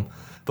all of them.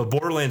 But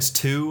Borderlands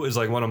 2 is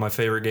like one of my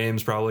favorite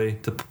games probably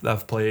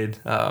I've played.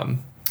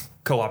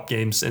 Co-op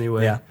games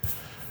anyway.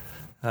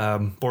 Yeah.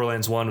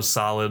 Borderlands 1 was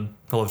solid.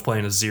 I loved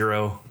playing as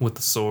Zero with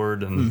the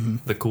sword and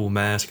the cool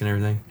mask and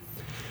everything.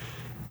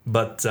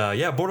 But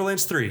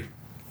Borderlands 3.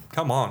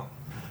 Come on.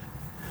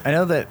 I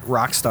know that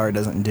Rockstar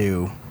doesn't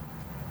do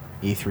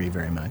E3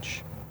 very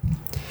much.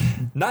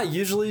 Not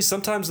usually.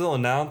 Sometimes they'll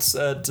announce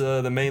at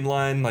the main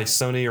line, like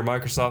Sony or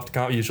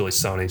Microsoft, usually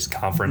Sony's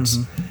conference.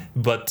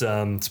 But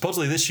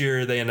supposedly this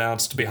year they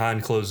announced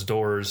behind closed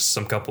doors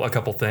a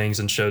couple things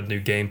and showed new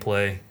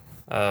gameplay,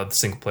 the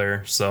single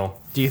player. So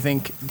do you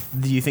think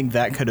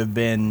that could have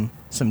been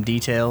some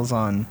details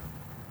on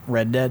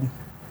Red Dead?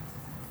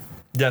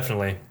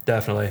 Definitely.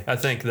 I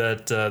think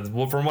that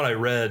from what I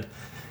read,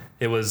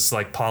 it was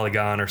like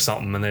Polygon or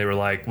something, and they were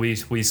like, we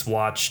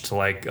watched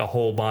like a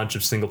whole bunch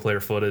of single player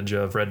footage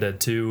of Red Dead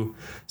 2,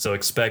 so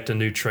expect a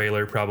new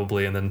trailer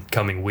probably in the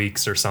coming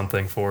weeks or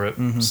something for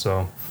it.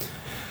 So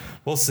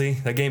we'll see.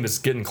 That game is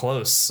getting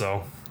close,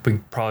 so we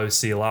can probably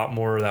see a lot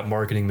more of that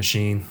marketing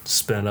machine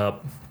spin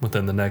up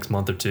within the next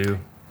month or two.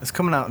 It's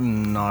coming out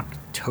in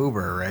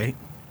October, right?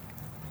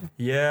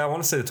 Yeah, I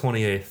want to say the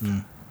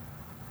 28th.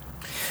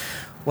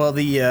 Well,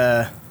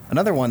 the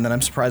another one that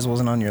I'm surprised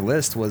wasn't on your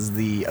list was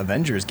the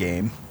Avengers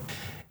game.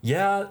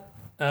 Yeah,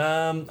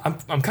 I'm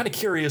kind of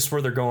curious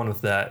where they're going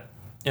with that,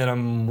 and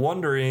I'm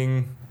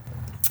wondering.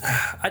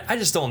 I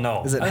just don't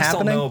know. Is it I just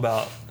happening? don't know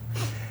about.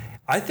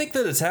 I think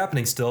that it's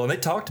happening still, and they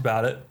talked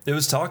about it. It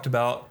was talked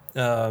about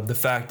the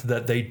fact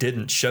that they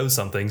didn't show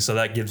something, so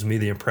that gives me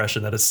the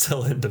impression that it's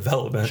still in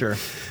development. Sure.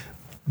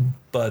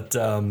 But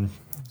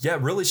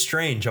really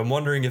strange. I'm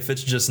wondering if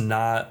it's just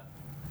not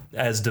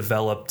as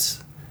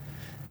developed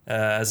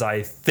as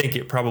I think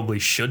it probably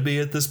should be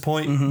at this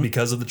point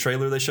because of the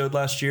trailer they showed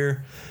last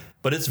year.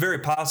 But it's very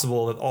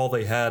possible that all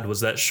they had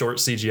was that short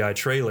CGI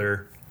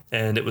trailer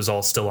and it was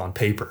all still on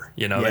paper.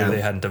 You know,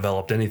 they hadn't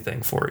developed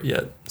anything for it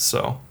yet.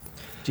 So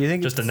do you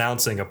think just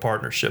announcing a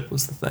partnership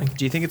was the thing.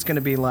 Do you think it's going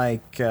to be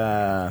like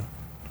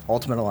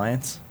Ultimate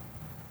Alliance?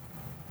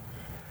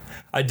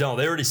 I don't.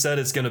 They already said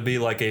it's going to be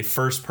like a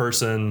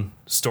first-person,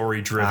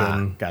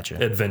 story-driven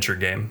gotcha. adventure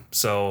game.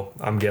 So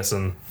I'm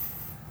guessing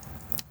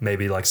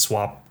maybe like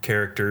swap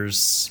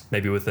characters,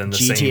 maybe within the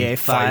GTA same 5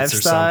 fights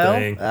or style?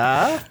 something.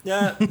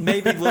 Yeah,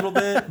 maybe a little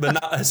bit, but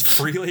not as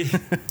freely.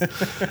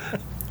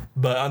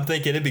 But I'm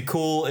thinking it'd be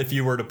cool if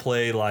you were to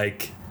play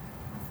like,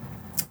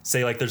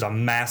 say like there's a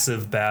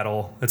massive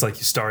battle. It's like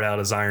you start out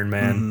as Iron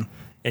Man.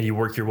 And you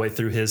work your way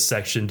through his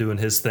section doing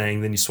his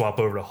thing. Then you swap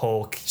over to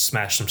Hulk, you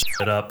smash some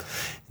shit up.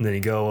 And then you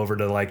go over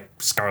to like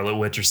Scarlet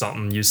Witch or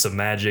something, use some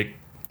magic.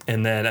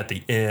 And then at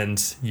the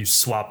end, you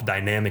swap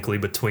dynamically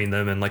between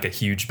them in like a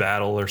huge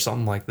battle or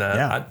something like that.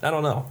 Yeah. I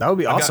don't know. That would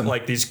be awesome. I've got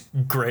like these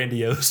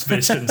grandiose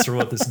visions for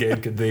what this game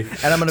could be.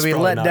 And I'm going to be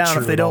let down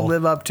if they don't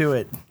live up to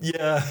it.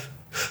 Yeah.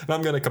 And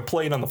I'm going to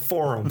complain on the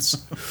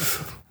forums.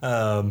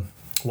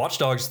 Watch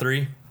Dogs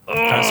 3.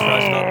 Kind of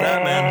surprised about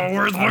that, man.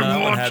 Where's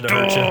my Watch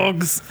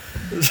Dogs?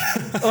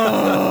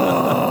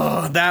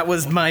 Oh, that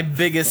was my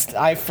biggest.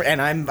 I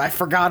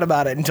forgot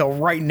about it until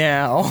right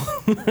now.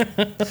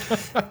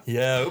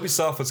 Yeah,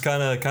 Ubisoft was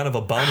kind of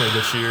a bummer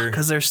this year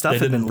Because their stuff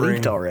had been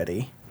leaked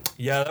already.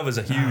 Yeah, that was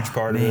a huge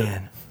part of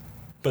it.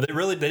 But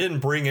they didn't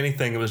bring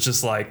anything. It was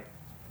just like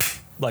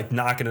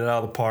knocking it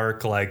out of the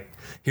park. Like,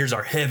 here's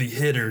our heavy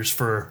hitters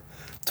for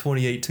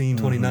 2018,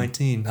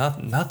 2019.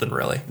 Nothing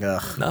really.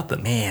 Ugh,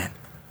 Nothing. Man.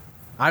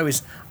 I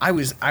was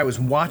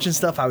watching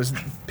stuff. I was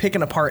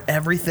picking apart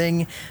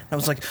everything. I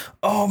was like,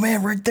 "Oh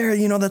man, right there!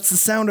 You know, that's the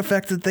sound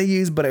effect that they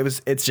use." But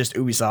it's just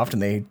Ubisoft,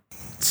 and they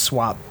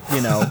swap,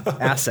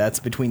 assets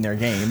between their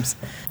games.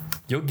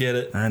 You'll get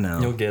it. I know.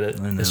 You'll get it.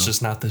 I know. It's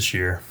just not this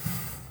year.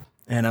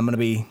 And I'm gonna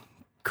be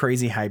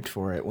crazy hyped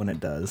for it when it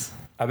does.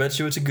 I bet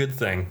you it's a good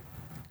thing.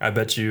 I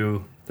bet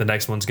you the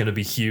next one's gonna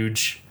be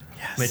huge.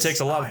 Yes. I mean, it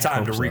takes a lot of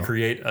time to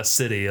recreate a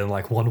city in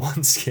like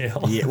 1:1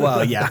 scale. Yeah.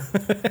 Well, yeah.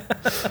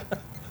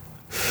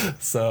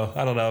 So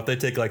I don't know if they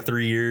take like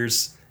 3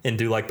 years and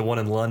do like the one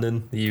in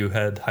London that you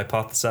had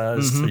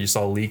hypothesized or you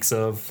saw leaks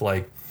of,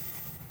 like,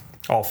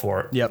 all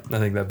for it. Yep. I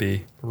think that'd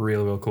be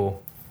real, real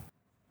cool.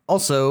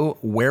 Also,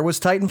 where was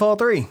Titanfall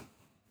 3?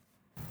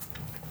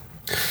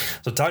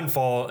 So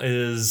Titanfall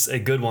is a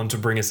good one to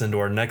bring us into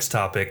our next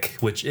topic,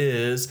 which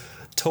is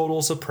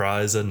total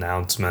surprise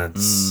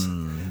announcements.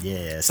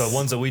 Yes. So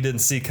ones that we didn't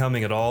see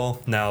coming at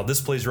all. Now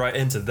this plays right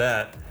into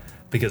that,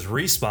 because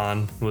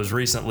Respawn was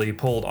recently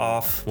pulled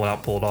off. Well,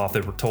 not pulled off.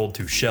 They were told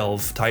to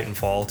shelve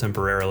Titanfall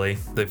temporarily.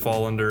 They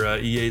fall under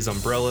EA's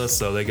umbrella,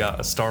 so they got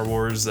a Star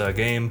Wars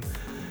game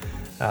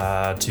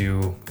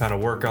to kind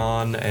of work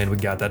on, and we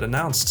got that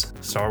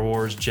announced. Star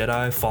Wars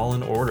Jedi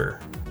Fallen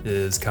Order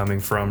is coming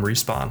from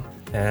Respawn,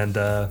 and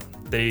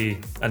they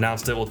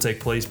announced it will take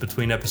place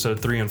between episode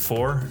 3 and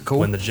 4, Cool.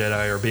 when the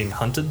Jedi are being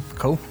hunted.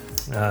 Cool.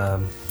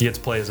 You get to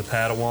play as a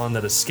Padawan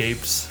that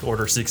escapes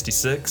Order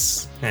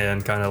 66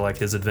 and kind of like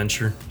his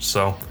adventure.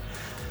 So,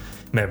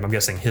 maybe I'm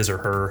guessing his or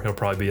her. It'll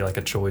probably be like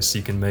a choice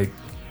you can make.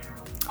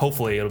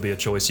 Hopefully, it'll be a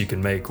choice you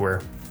can make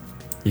where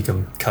you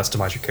can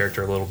customize your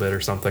character a little bit or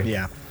something.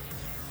 Yeah.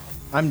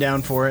 I'm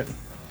down for it.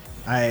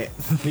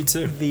 Me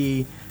too.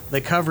 The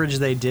coverage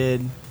they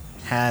did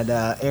had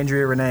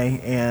Andrea Renee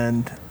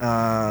and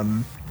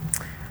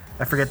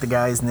I forget the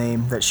guy's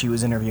name that she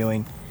was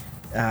interviewing.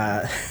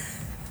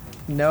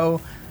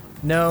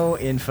 No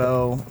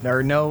info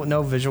or no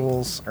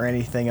visuals or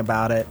anything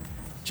about it.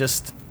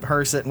 Just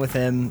her sitting with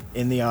him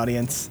in the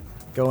audience,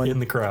 going In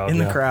the crowd, the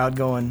yeah. crowd,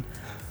 going,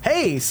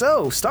 "Hey,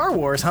 so Star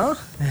Wars, huh?"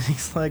 And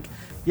he's like,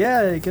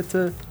 "Yeah, you get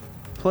to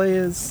play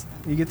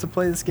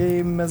this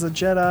game as a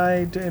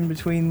Jedi in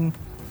between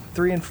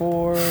 3 and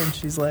 4." And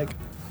she's like,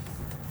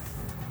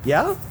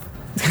 "Yeah,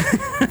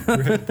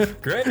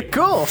 Great.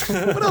 cool.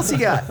 What else you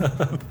got?"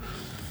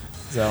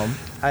 So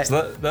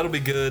That'll be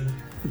good.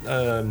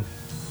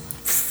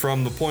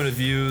 From the point of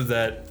view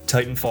that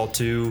Titanfall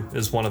 2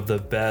 is one of the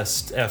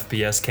best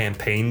FPS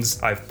campaigns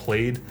I've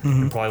played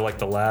in probably like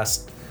the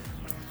last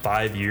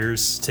 5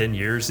 years, 10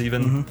 years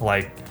even.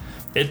 Like,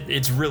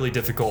 it's really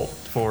difficult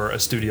for a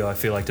studio, I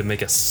feel like, to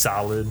make a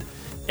solid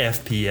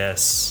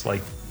FPS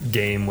like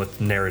game with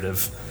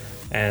narrative,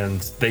 and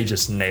they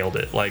just nailed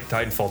it. Like,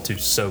 Titanfall 2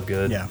 is so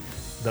good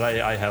that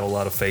I have a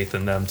lot of faith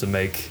in them to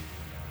make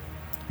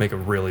a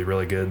really,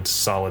 really good,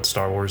 solid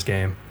Star Wars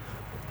game.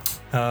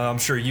 I'm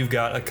sure you've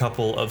got a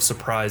couple of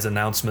surprise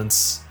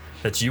announcements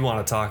that you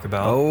want to talk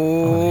about.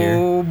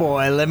 Oh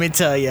boy, let me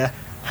tell you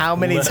how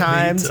many Let me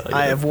times tell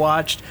I ya. have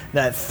watched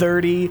that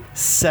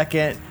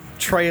 30-second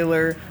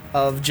trailer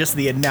of just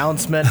the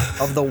announcement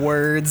of the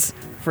words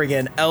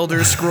friggin'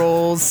 Elder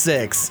Scrolls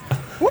 6.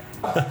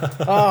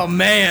 Oh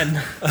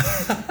man.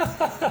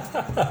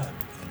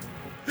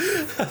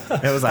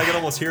 It was I can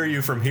almost hear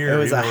you from here. it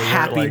was a you know,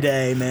 happy like,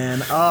 day,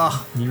 man.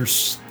 Oh, You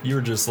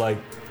were just like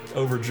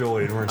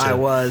overjoyed, weren't you? I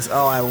was.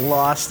 Oh, I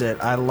lost it.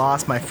 I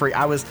lost my free.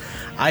 I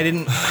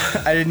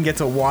didn't get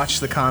to watch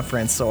the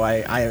conference, so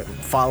I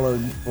followed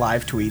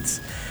live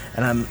tweets,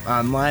 and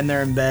I'm lying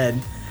there in bed,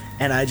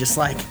 and I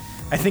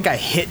think I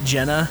hit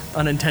Jenna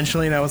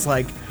unintentionally, and I was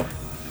like,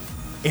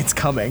 "It's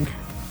coming."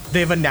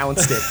 They've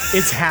announced it.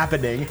 It's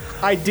happening.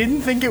 I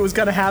didn't think it was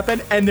going to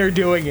happen, and they're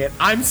doing it.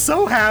 I'm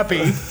so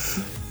happy.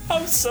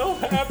 I'm so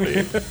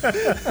happy.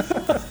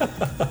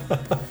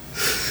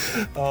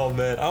 Oh,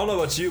 man. I don't know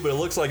about you, but it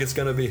looks like it's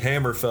going to be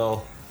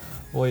Hammerfell.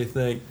 What do you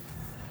think?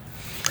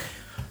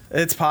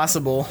 It's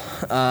possible.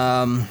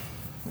 It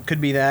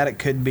could be that. It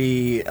could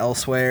be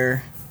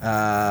elsewhere.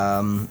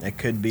 It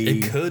could be.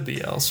 It could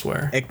be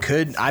elsewhere. It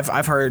could.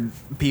 I've heard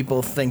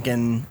people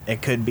thinking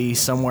it could be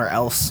somewhere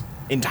else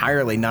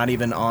entirely, not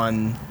even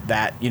on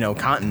that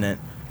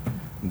continent.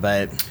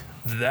 But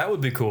that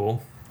would be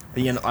cool.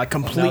 A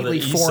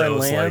completely foreign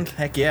land.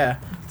 Heck yeah,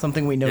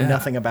 something we know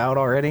nothing about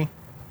already.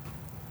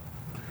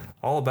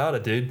 All about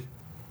it, dude.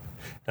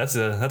 That's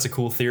a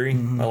cool theory.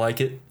 I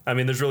like it. I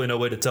mean, there's really no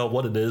way to tell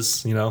what it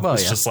is.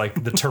 It's just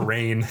like the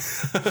terrain.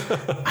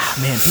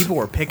 Man, people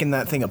were picking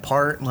that thing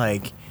apart.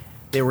 Like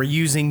they were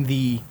using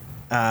the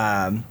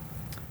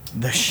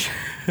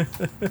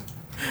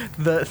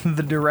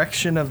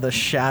direction of the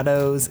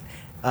shadows,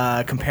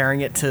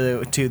 comparing it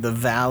to the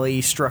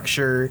valley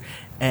structure,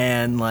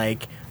 and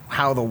like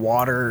how the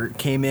water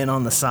came in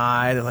on the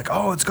side. They're like,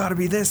 oh, it's got to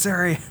be this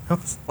area. I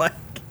was like,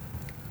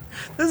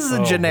 this is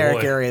a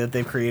generic area that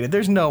they've created.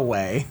 There's no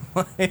way.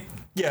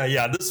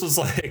 Yeah. This was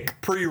like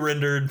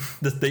pre-rendered.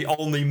 That they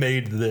only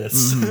made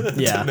this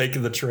to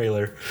make the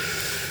trailer.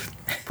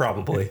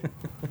 Probably.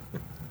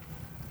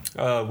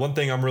 One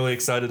thing I'm really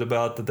excited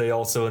about that they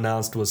also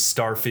announced was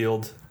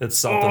Starfield. It's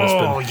something that's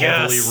been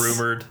heavily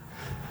rumored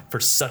for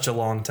such a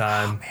long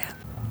time. Oh, man.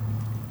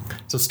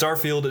 So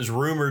Starfield is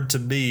rumored to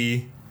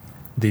be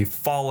the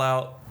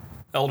Fallout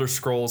Elder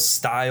Scrolls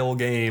style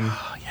game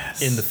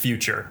in the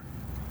future.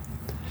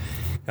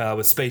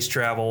 With space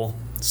travel,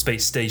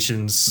 space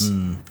stations,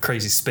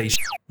 crazy space,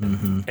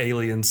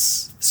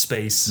 aliens,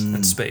 space,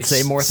 and space.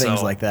 Say more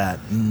things like that.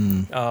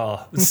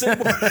 Say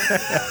more.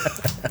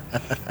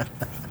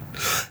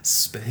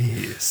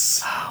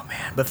 Space. Oh,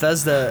 man.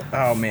 Bethesda.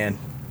 Oh, man.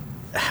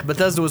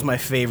 Bethesda was my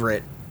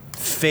favorite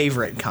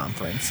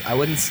conference. I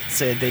wouldn't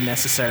say they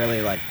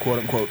necessarily like quote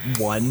unquote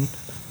won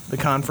the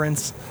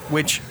conference,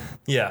 which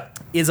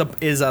is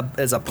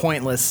a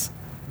pointless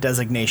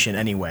designation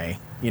anyway.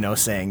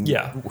 Saying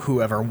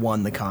whoever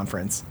won the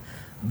conference,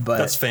 but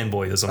that's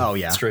fanboyism. Oh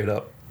yeah, straight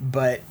up.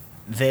 But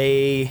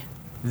they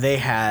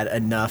had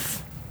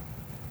enough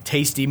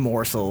tasty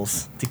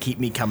morsels to keep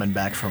me coming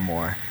back for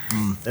more.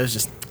 It was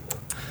just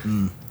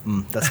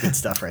that's good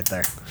stuff right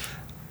there.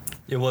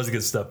 It was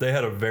good stuff. They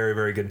had a very,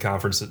 very good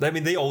conference. I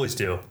mean, they always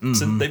do.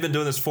 So they've been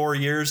doing this 4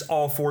 years.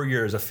 All 4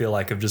 years, I feel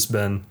like, have just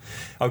been,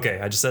 okay,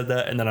 I just said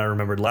that, and then I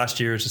remembered last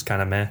year is just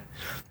kind of meh.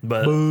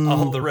 But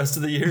all the rest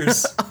of the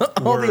years,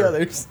 all the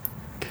others,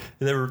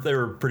 they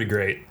were pretty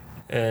great.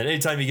 And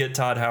anytime you get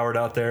Todd Howard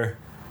out there,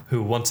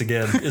 who once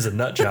again is a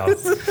nut job,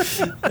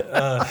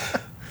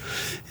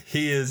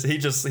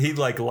 he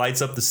like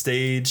lights up the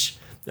stage.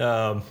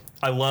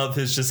 I love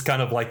his just kind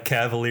of like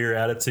cavalier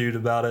attitude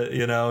about it.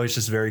 He's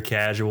just very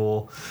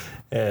casual.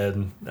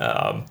 And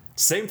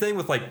same thing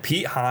with like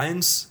Pete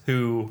Hines,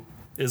 who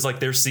is like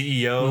their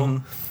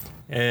CEO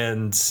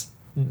and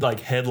like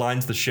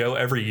headlines the show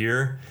every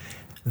year.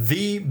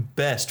 The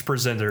best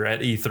presenter at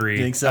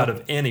E3 out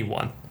of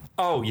anyone.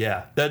 Oh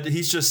yeah, that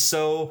he's just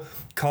so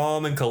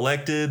calm and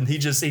collected.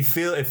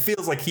 It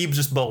feels like he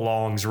just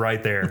belongs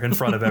right there in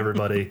front of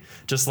everybody.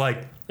 Just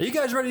like, are you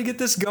guys ready to get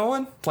this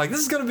going? Like, this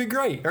is gonna be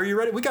great. Are you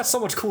ready? We got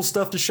so much cool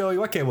stuff to show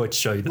you. I can't wait to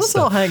show you this. Let's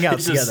all hang out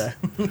together.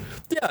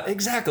 Yeah,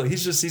 exactly.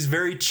 He's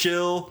very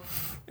chill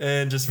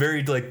and just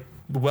very like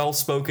well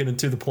spoken and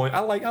to the point. I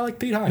like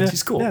Pete Hines.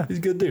 He's cool. Yeah. He's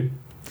a good dude.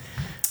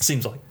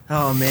 Seems like.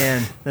 Oh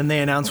man. Then they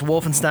announced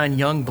Wolfenstein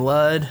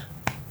Youngblood.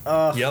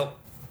 Yep.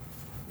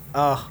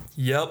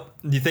 Yep.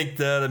 Do you think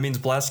that means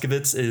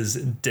Blazkowicz is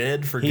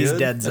dead for He's good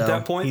dead, at Zoe.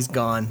 that point? He's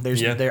gone.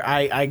 There's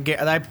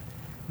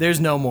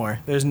no more.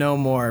 There's no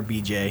more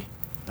BJ.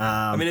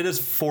 I mean, it is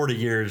 40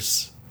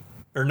 years.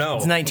 Or no.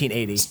 It's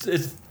 1980.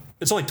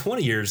 It's only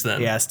 20 years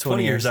then. Yeah, it's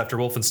 20 years after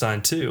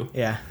Wolfenstein 2.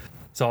 Yeah.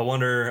 So I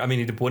wonder, I mean,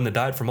 he wouldn't have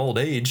died from old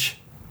age.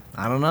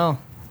 I don't know.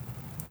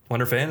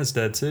 Wonder if Anna's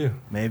dead too.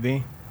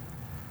 Maybe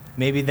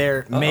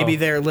they're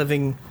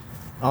living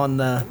on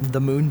the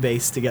moon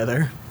base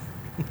together.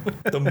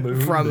 The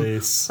moon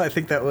base. I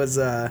think that was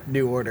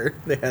New Order.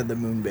 They had the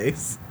moon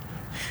base.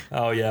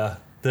 Oh yeah,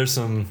 there's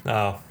some.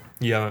 Oh,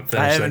 you haven't finished.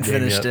 I haven't that game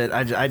finished yet.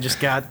 it. I just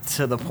got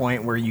to the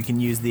point where you can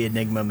use the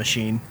Enigma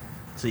machine,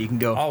 so you can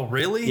go. Oh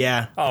really?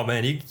 Yeah. Oh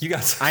man, you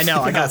got. I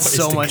know. I got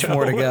so much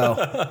more to go.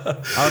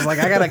 I was like,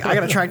 I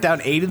gotta track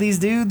down 8 of these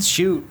dudes.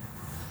 Shoot.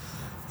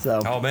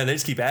 So. Oh man, they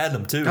just keep adding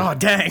them too. Oh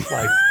dang.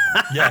 Like,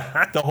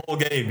 yeah, the whole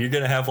game. You're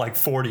gonna have like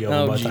 40 of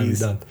them by the time you're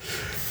done.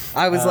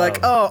 I was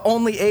like, oh,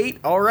 only 8?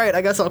 All right,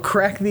 I guess I'll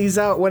crack these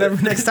out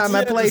whatever next time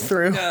I play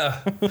through.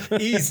 Yeah,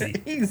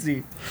 easy.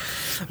 Easy.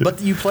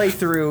 But you play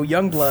through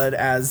Youngblood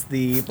as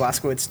the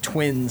Blazkowicz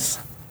twins.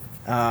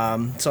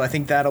 So I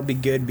think that'll be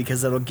good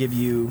because that'll give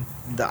you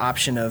the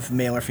option of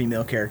male or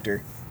female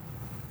character.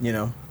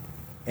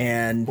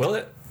 And Will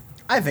it?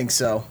 I think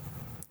so.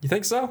 You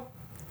think so?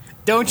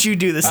 Don't you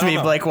do this to I me,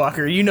 don't know. Blake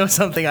Walker. You know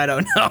something I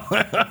don't know.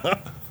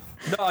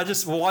 No, I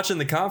just watching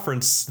the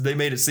conference. They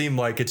made it seem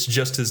like it's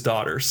just his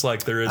daughters.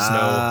 Like there is no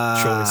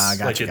choice.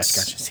 Gotcha, like gotcha.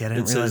 See, I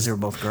didn't it's realize his- they were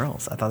both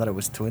girls. I thought that it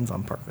was twins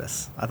on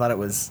purpose. I thought it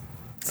was.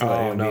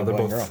 Oh it no, would be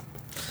they're a boy and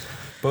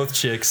both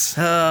chicks.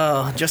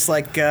 Oh, just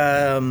like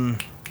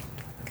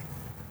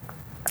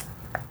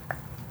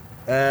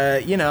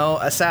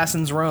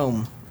Assassin's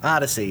Rome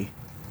Odyssey.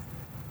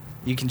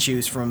 You can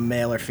choose from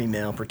male or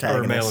female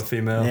protagonist. Or male or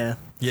female. Yeah,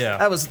 Yeah.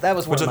 That was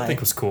Which what I my think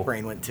was cool.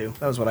 brain went to.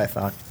 That was what I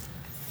thought.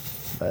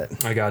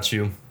 But I got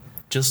you.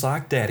 Just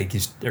like Daddy,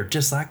 or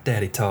just like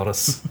Daddy taught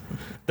us.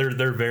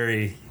 they're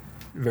very,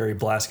 very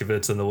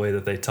Blazkowicz in the way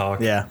that they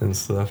talk. Yeah. And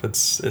stuff.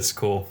 It's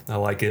cool. I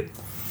like it.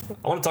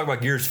 I want to talk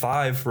about Gears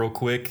 5 real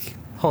quick.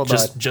 hold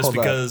just on, just hold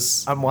on.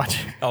 because. I'm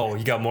watching. Oh,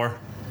 you got more?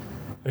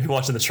 Are you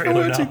watching the I'm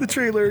trailer watching now? the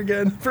trailer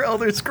again for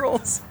Elder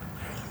Scrolls.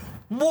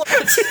 What?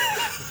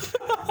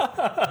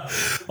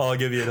 I'll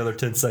give you another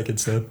 10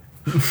 seconds then.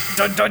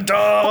 Dun dun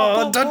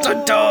dun dun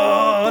dun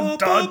dun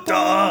dun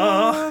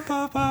dun.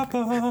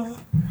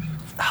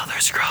 Elder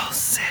Scrolls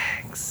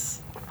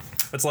 6.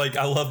 It's like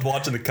I loved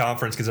watching the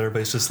conference because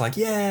everybody's just like,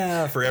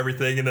 yeah, for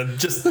everything, and then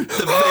just the very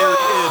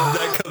end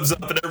that comes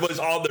up and everybody's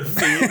on their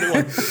feet. They're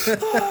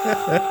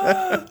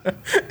like,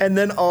 And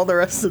then all the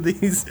rest of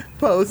these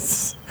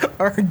posts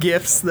are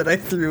gifts that I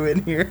threw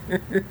in here.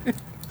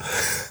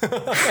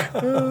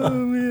 Oh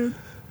man.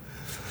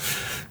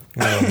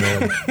 oh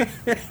man,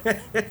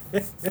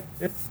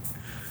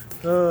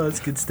 Oh, that's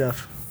good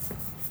stuff.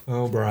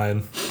 oh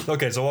Brian.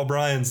 Okay, so while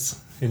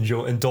Brian's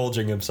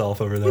indulging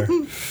himself over there,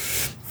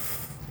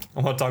 I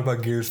want to talk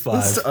about Gears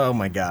 5. Oh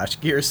my gosh,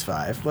 Gears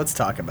 5. Let's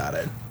talk about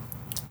it.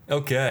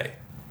 Okay,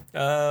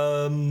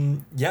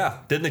 yeah,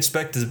 didn't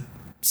expect to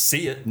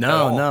see it. No, at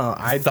all. no,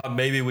 I thought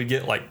maybe we'd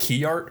get like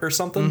key art or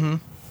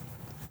something,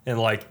 and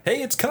like,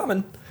 hey, it's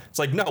coming. It's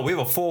like, no, we have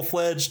a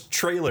full-fledged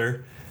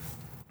trailer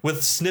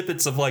with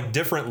snippets of like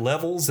different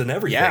levels and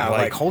everything. Yeah,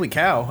 like holy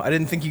cow. I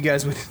didn't think you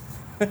guys would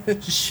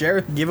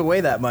give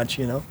away that much,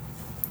 you know?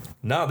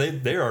 no,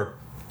 they are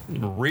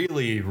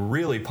really,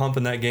 really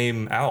pumping that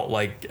game out.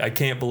 Like, I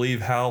can't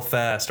believe how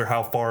fast or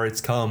how far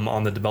it's come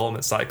on the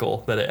development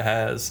cycle that it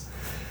has.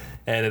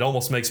 And it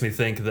almost makes me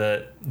think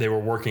that they were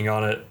working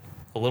on it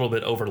a little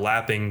bit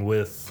overlapping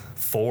with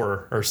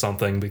 4 or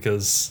something,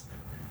 because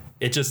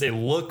it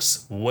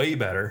looks way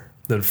better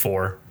than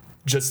 4.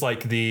 Just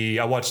like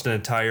I watched an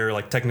entire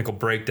like technical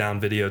breakdown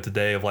video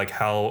today of like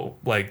how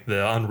like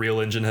the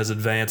Unreal Engine has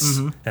advanced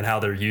and how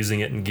they're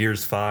using it in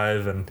Gears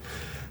 5, and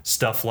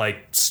stuff like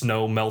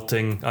snow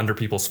melting under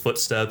people's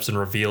footsteps and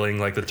revealing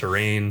like the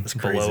terrain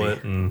below crazy.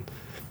 it. And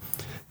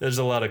there's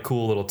a lot of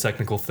cool little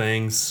technical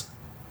things.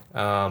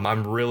 I'm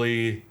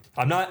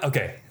not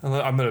okay.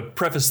 I'm gonna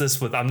preface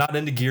this with I'm not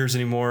into Gears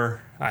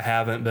anymore. I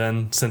haven't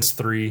been since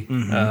 3.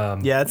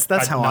 Yeah,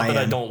 that's how I Not that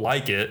I am. don't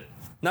like it.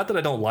 Not that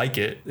I don't like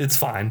it. It's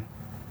fine,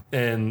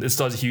 and it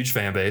still has a huge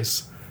fan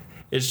base.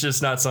 It's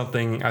just not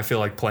something I feel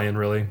like playing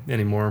really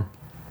anymore.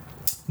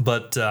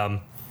 But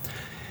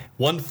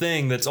one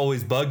thing that's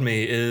always bugged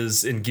me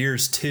is in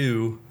Gears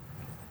 2,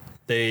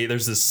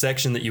 there's this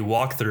section that you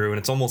walk through, and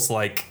it's almost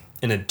like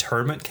an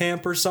internment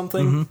camp or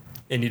something,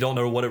 and you don't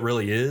know what it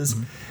really is.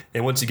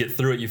 And once you get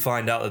through it, you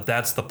find out that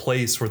that's the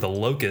place where the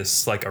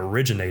locusts like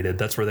originated.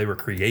 That's where they were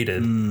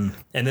created, and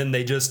then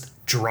they just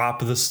drop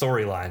the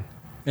storyline.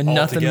 And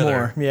nothing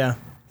altogether. more. Yeah.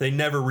 They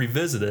never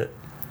revisit it.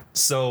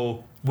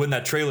 So when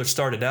that trailer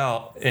started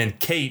out, and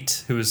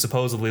Kate, who is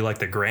supposedly like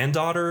the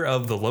granddaughter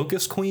of the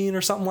Locust Queen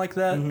or something like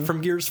that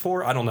from Gears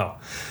 4, I don't know.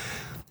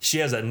 She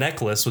has that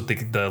necklace with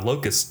the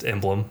Locust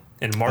emblem,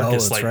 and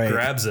Marcus that's like right.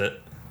 grabs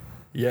it.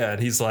 Yeah,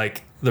 and he's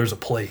like, there's a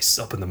place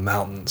up in the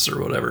mountains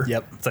or whatever.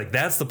 Yep. It's like,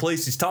 that's the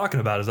place he's talking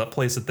about, is that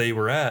place that they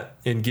were at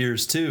in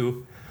Gears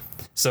 2.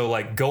 So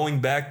like going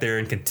back there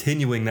and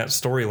continuing that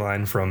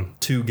storyline from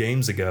 2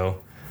 games ago,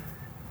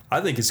 I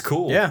think it's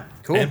cool. Yeah,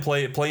 cool. And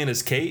playing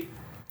as Kate,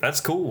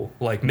 that's cool.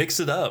 Like, mix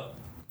it up.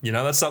 You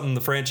know, that's something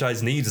the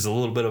franchise needs, is a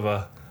little bit of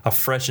a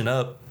freshen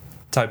up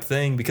type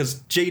thing,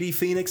 because JD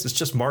Phoenix is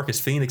just Marcus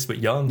Phoenix but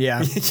young.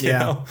 Yeah, You yeah.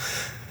 know?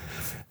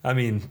 I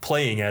mean,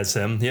 playing as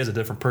him, he has a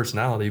different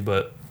personality,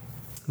 but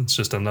it's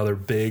just another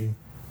big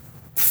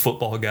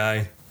football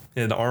guy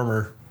in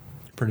armor,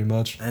 pretty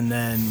much. And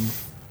then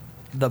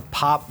the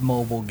Pop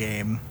mobile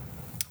game.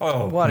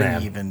 Oh, What man. are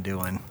you even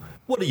doing?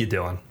 What are you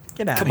doing?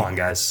 Get outta Come here. on,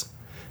 guys.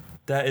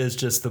 That is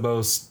just the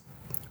most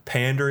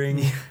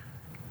pandering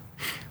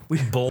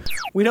bull.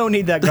 We don't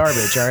need that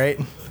garbage, all right?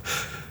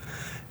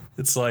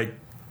 It's like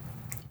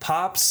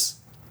Pops.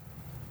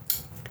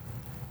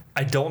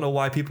 I don't know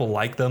why people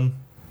like them.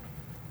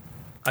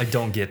 I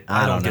don't get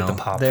know. the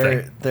Pop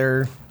they're, thing.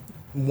 They're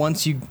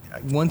once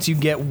you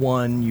get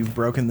one, you've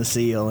broken the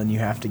seal, and you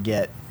have to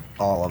get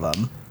all of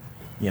them.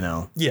 You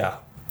know. Yeah.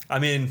 I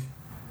mean,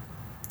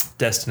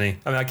 Destiny.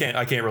 I mean,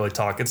 I can't really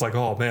talk. It's like,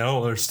 oh man, I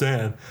don't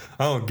understand.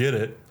 I don't get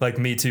it. Like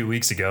me 2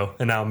 weeks ago,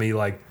 and now me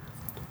like,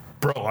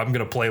 bro, I'm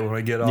gonna play when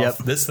I get off Yep.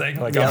 this thing.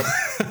 Like, Yep.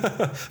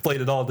 I played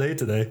it all day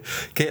today.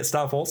 Can't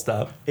stop, won't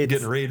stop. It's-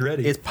 Getting raid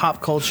ready. It's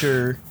pop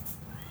culture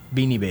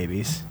Beanie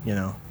Babies, you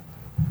know.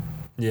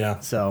 Yeah.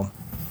 So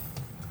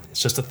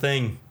It's just a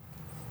thing.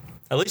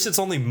 At least it's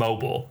only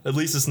mobile. At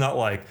least it's not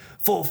like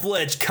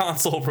full-fledged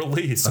console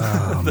release.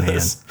 Oh,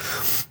 this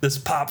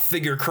pop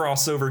figure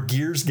crossover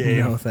Gears game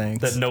No,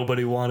 thanks. that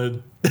nobody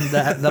wanted.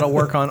 that'll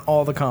work on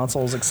all the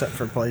consoles except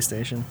for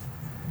PlayStation.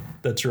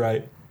 That's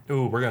right.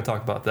 Ooh, we're going to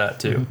talk about that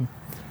too.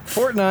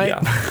 Fortnite.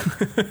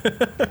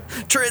 Yeah.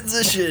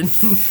 Transition.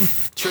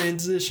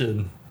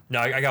 Transition. No,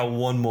 I got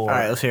one more. All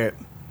right, let's hear it.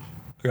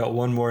 I got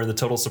one more in the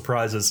total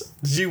surprises.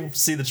 Did you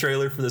see the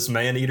trailer for this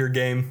Man-Eater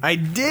game? I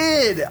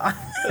did.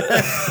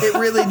 It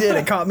really did.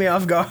 It caught me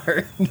off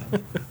guard.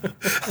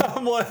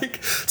 I'm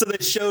like, so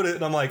they showed it,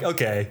 and I'm like,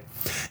 okay.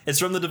 It's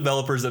from the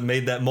developers that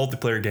made that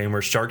multiplayer game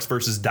where Sharks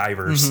versus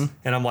Divers.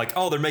 And I'm like,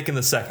 oh, they're making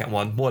the second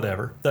one.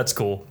 Whatever. That's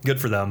cool.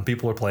 Good for them.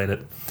 People are playing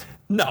it.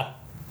 No.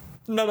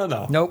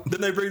 Nope.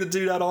 Then they bring the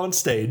dude out on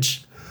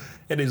stage,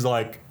 and he's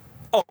like,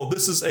 oh,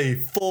 this is a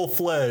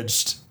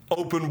full-fledged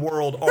open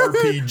world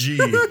RPG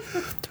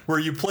where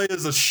you play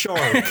as a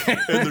shark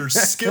and there's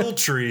skill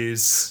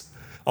trees.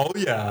 Oh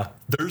yeah,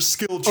 there's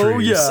skill trees. Oh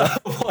yeah.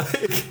 I'm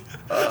like,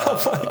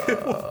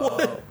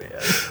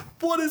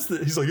 what is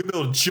this? He's like, you'll be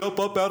able to jump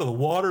up out of the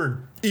water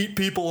and eat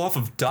people off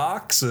of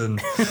docks and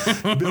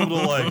be able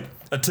to like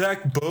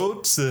attack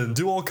boats and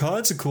do all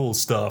kinds of cool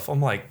stuff.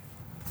 I'm like,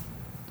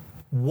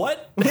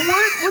 what?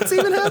 What's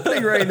even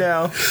happening right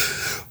now?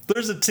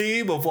 There's a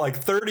team of like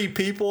 30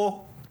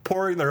 people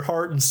pouring their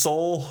heart and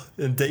soul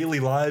and daily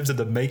lives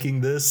into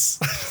making this.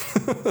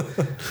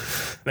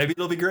 Maybe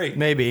it'll be great.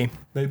 Maybe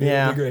It'll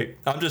be great.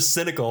 I'm just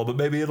cynical, but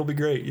maybe it'll be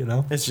great, you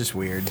know? It's just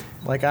weird.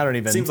 Like, I don't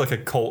even... Seems like a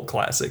cult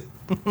classic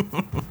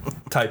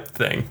type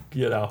thing,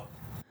 you know?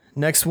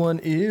 Next one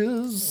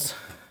is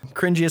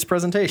cringiest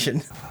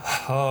presentation.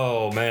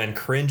 Oh, man.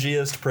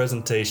 Cringiest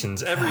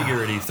presentations. Every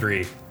year at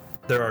E3,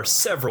 there are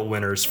several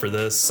winners for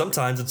this.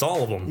 Sometimes it's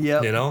all of them,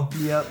 Yep. you know?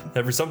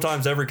 Yep.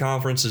 Sometimes every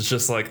conference is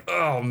just like,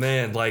 oh,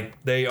 man,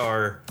 like they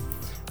are...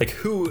 Like,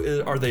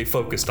 who are they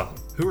focused on?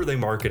 Who are they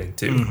marketing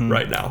to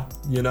right now?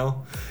 You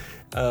know?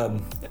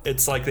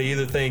 It's like they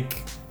either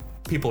think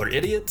people are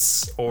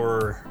idiots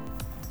or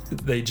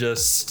they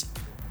just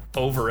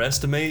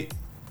overestimate,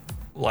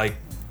 like,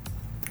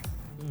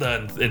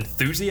 the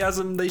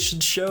enthusiasm they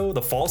should show,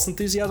 the false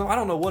enthusiasm. I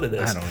don't know what it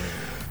is. I don't know.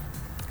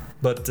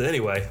 But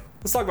anyway,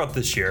 let's talk about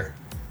this year.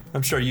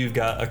 I'm sure you've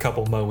got a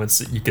couple moments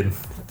that you can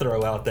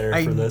throw out there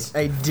for this.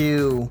 I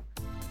do.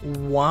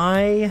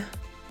 Why...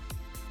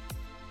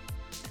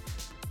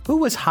 Who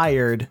was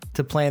hired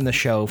to plan the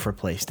show for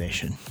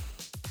PlayStation?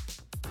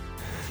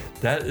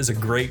 That is a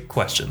great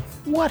question.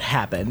 What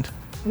happened?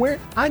 Where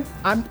I'm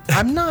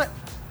not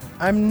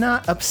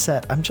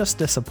upset. I'm just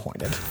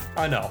disappointed.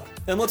 I know.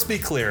 And let's be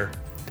clear.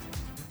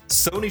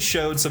 Sony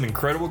showed some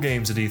incredible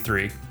games at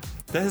E3.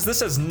 This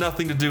has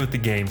nothing to do with the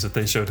games that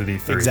they showed at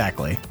E3.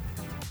 Exactly.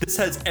 This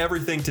has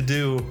everything to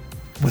do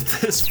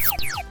with this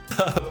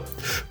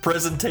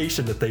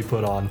presentation that they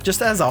put on.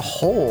 Just as a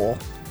whole.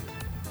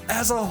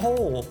 As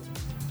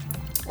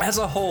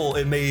a whole,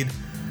 it made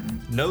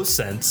no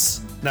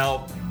sense.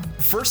 Now,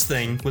 first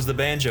thing was the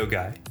banjo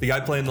guy. The guy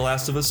playing The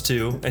Last of Us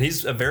 2, and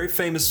he's a very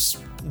famous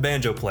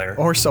banjo player.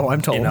 Or so I'm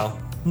told. You know,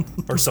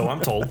 or so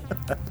I'm told.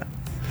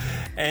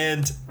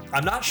 And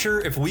I'm not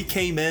sure if we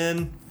came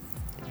in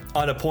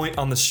on a point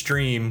on the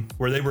stream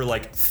where they were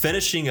like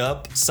finishing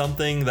up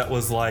something that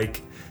was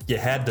like you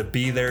had to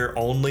be there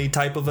only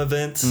type of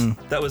event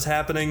that was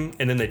happening,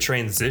 and then they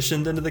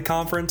transitioned into the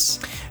conference.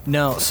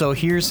 No, so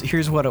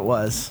here's what it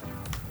was.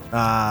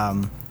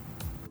 My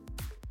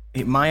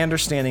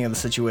understanding of the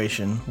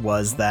situation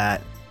was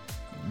that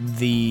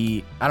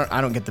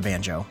I don't get the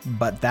banjo,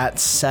 but that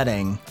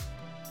setting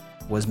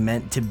was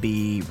meant to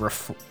be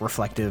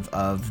reflective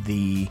of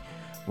the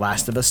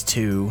Last of Us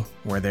 2,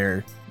 where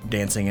they're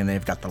dancing and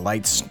they've got the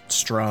lights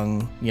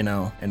strung, you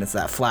know, and it's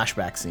that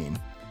flashback scene.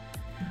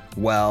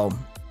 Well,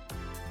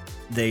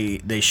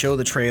 they show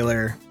the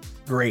trailer,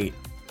 great,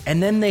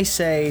 and then they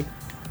say,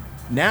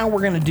 now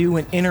we're gonna do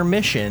an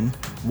intermission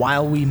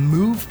while we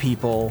move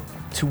people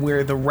to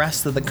where the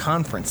rest of the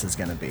conference is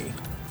gonna be.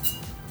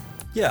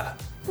 Yeah.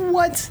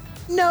 What?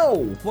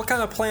 No. What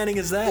kind of planning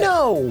is that?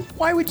 No.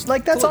 Why would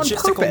that's on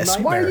logistical purpose?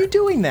 Why are nightmare. you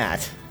doing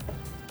that?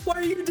 Why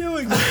are you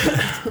doing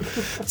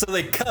that? So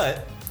they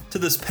cut to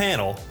this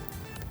panel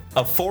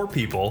of 4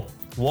 people,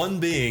 one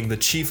being the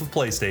chief of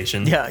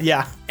PlayStation.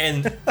 Yeah.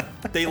 And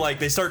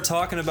they start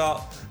talking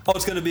about, oh,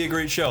 it's going to be a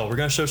great show. We're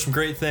going to show some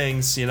great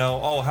things, you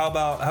know. Oh, how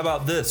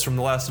about this from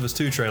the Last of Us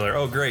 2 trailer?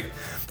 Oh, great.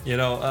 You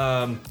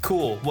know,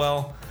 cool.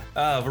 Well,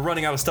 we're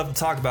running out of stuff to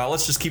talk about.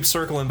 Let's just keep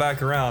circling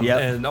back around.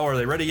 Yep. And are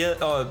they ready yet?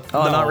 No,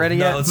 not ready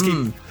yet? Let's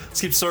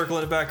keep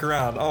circling it back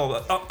around.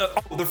 Oh,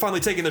 they're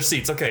finally taking their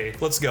seats. Okay,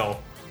 let's go.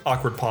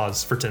 Awkward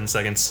pause for 10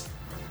 seconds.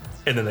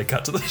 And then they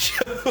cut to the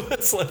show.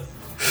 It's like,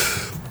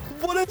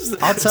 what is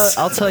this?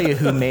 I'll tell you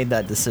who made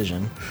that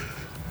decision.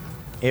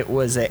 It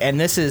was and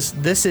this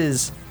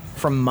is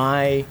from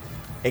my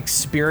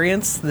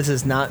experience. This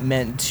is not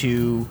meant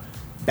to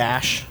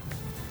bash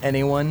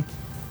anyone.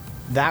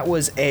 That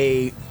was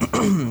a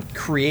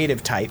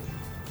creative type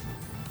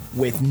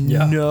with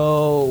Yeah.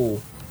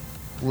 no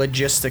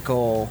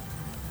logistical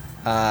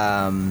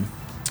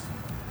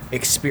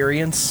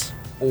experience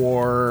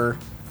or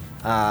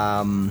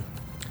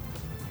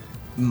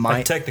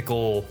Like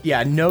technical.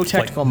 no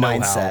technical know-how.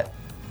 mindset.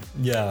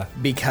 Yeah.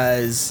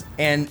 Because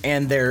and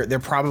they're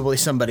probably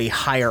somebody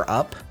higher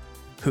up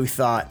who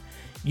thought,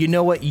 you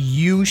know what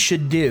you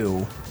should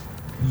do?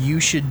 You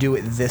should do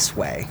it this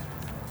way.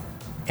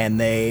 And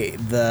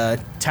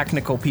the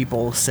technical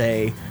people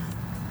say,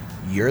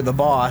 you're the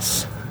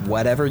boss.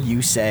 Whatever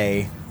you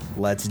say,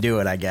 let's do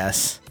it, I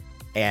guess.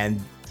 And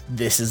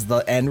this is the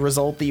end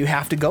result that you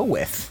have to go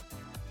with.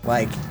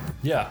 Like,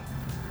 Yeah.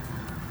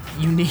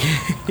 you need.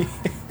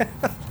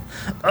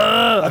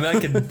 I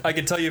mean, I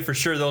could tell you for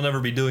sure they'll never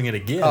be doing it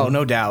again. Oh,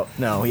 no doubt.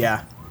 No,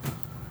 yeah.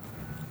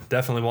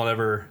 Definitely won't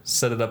ever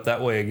set it up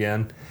that way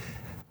again.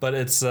 But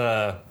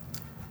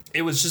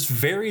it was just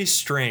very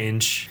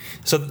strange.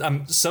 So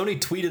Sony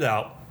tweeted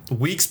out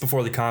weeks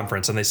before the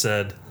conference, and they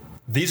said,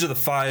 these are the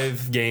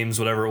 5 games,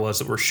 whatever it was,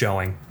 that we're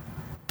showing.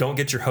 Don't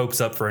get your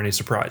hopes up for any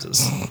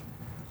surprises.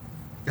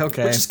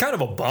 Okay. Which is kind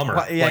of a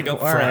bummer. Yeah, like,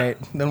 up all front. right.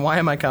 Then why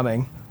am I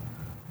coming?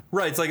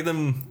 Right, it's like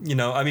them,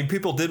 I mean,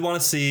 people did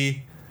want to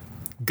see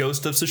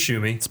Ghost of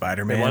Tsushima.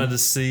 Spider-Man. They wanted to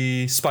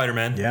see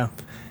Spider-Man. Yeah.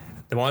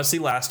 They wanted to see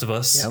Last of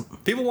Us.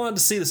 Yep. People wanted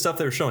to see the stuff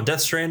they were showing. Death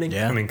Stranding.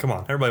 Yeah. I mean, come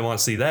on. Everybody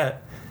wants to see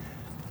that.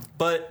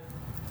 But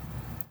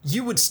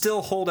you would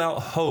still hold out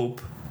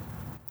hope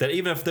that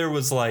even if there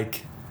was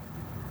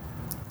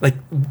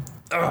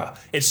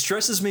it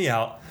stresses me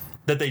out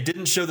that they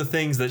didn't show the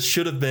things that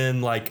should have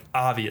been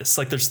obvious.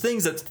 Like there's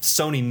things that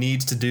Sony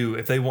needs to do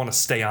if they want to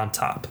stay on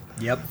top.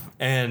 Yep.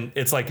 And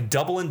it's like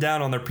doubling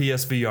down on their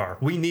PSVR.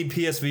 We need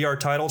PSVR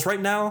titles. Right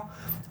now,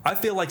 I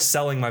feel like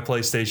selling my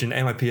PlayStation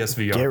and my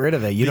PSVR. Get rid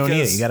of it. You don't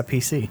need it. You got a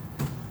PC.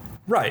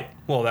 Right.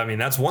 Well, I mean,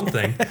 that's one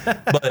thing.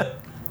 But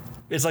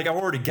it's like I've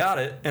already got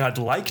it, and I'd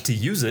like to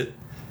use it.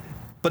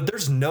 But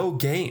there's no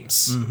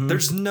games. Mm-hmm.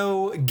 There's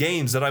no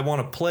games that I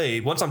want to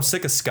play. Once I'm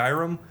sick of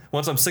Skyrim,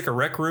 once I'm sick of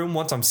Rec Room,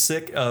 once I'm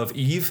sick of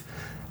Eve,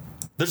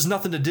 there's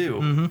nothing to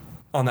do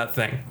on that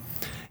thing.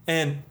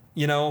 And,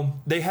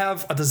 they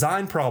have a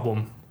design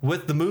problem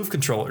with the Move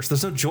controllers.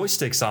 There's no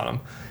joysticks on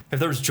them. If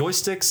there was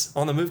joysticks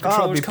on the Move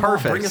controllers, it'd be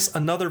perfect. bring us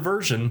another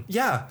version.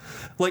 Yeah.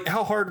 Like,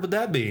 how hard would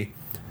that be?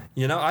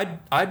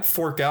 I'd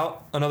fork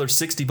out another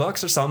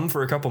 $60 or something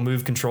for a couple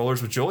Move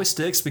controllers with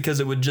joysticks because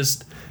it would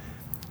just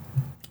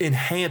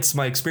enhance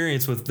my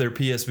experience with their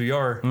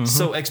PSVR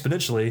so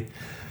exponentially.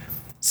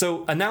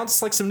 So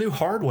announce some new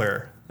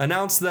hardware.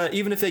 Announce that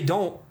even if they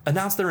don't,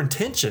 announce their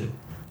intention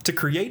to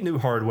create new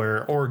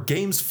hardware or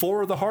games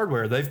for the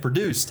hardware they've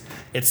produced.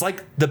 It's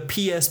like the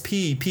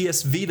PSP,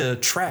 PS Vita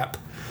trap.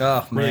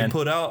 Oh, where man. they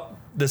put out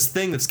this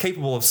thing that's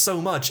capable of so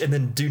much and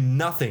then do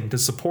nothing to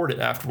support it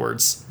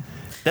afterwards.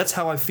 That's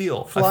how I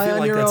feel. Fly I feel on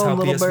like your that's own, how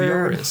little PSVR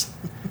bird. is.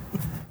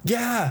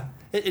 Yeah.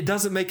 It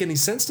doesn't make any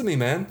sense to me,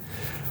 man.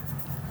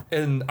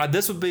 And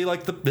this would be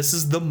this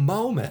is the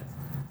moment.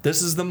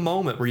 This is the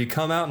moment where you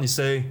come out and you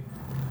say,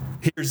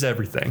 here's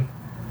everything.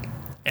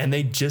 And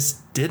they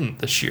just didn't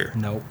this year.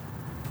 Nope.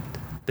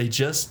 They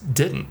just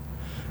didn't.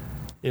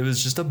 It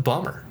was just a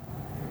bummer.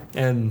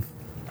 And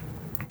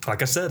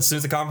like I said, as soon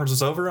as the conference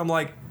was over, I'm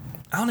like,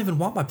 I don't even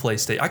want my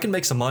PlayStation. I can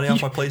make some money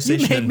off my PlayStation.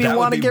 You made and me that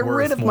want would to be get worth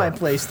rid of my more.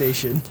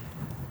 PlayStation.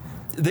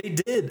 They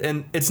did.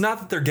 And it's not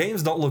that their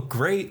games don't look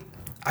great.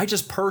 I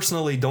just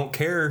personally don't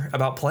care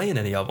about playing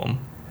any of them.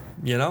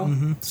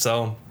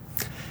 So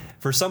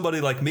for somebody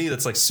like me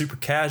that's super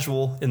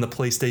casual in the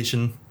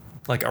PlayStation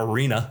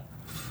arena,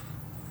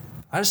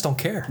 I just don't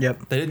care.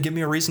 Yep. They didn't give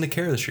me a reason to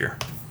care this year.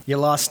 You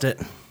lost it.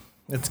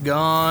 It's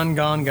gone,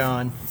 gone,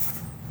 gone.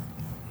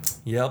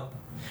 Yep.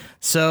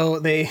 So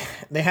they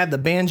had the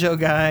banjo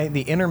guy,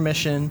 the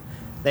intermission.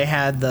 They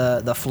had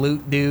the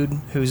flute dude,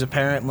 who's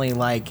apparently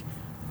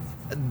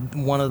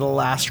one of the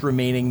last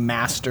remaining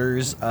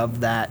masters of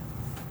that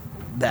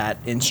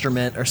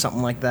instrument or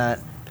something like that.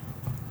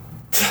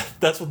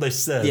 That's what they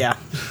said. Yeah.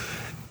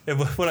 And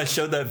when I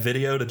showed that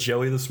video to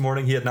Joey this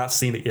morning, he had not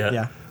seen it yet.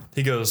 Yeah.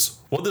 He goes,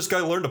 "What, this guy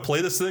learned to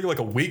play this thing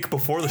a week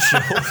before the show?"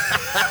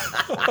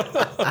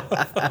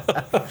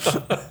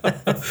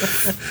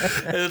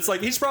 And it's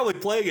he's probably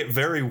playing it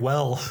very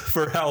well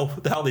for how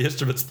the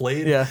instrument's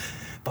played. Yeah.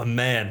 But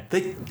man,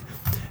 they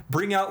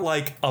bring out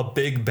a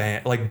big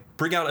band,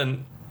 bring out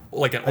an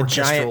orchestral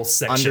Giant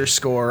section.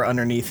 underscore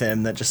underneath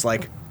him that just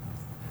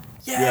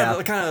Yeah.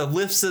 It kind of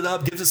lifts it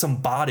up, gives it some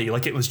body.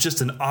 It was just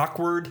an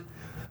awkward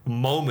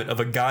moment of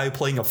a guy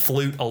playing a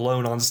flute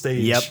alone on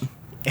stage. Yep.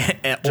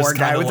 Or a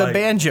guy kinda with a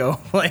banjo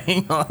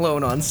playing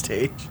alone on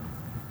stage.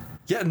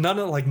 Yeah, none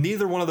of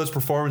neither one of those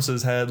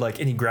performances had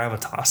any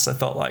gravitas. I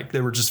felt like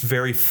they were just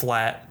very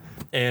flat,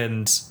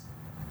 and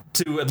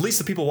to at least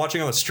the people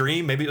watching on the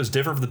stream, maybe it was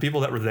different for the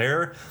people that were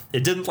there.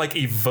 It didn't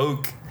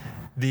evoke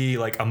the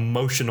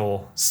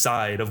emotional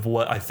side of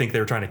what I think they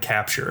were trying to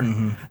capture,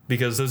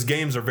 because those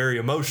games are very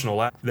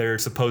emotional. They're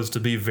supposed to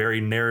be very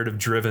narrative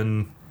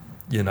driven,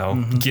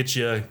 get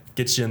you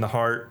in the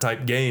heart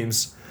type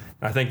games.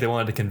 I think they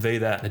wanted to convey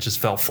that, and it just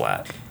fell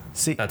flat.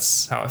 See,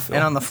 That's how I feel.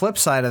 and on the flip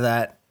side of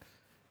that,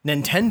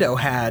 Nintendo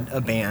had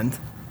a band,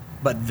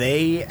 but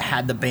they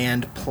had the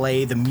band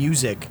play the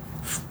music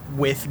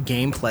with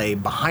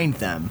gameplay behind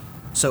them.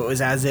 So it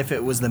was as if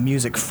it was the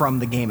music from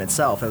the game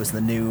itself. It was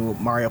the new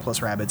Mario plus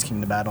Rabbids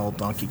Kingdom Battle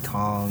Donkey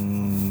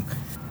Kong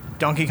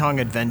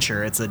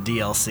Adventure. It's a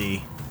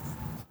DLC.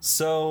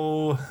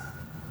 So,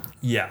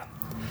 yeah.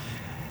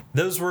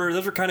 Those were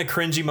kind of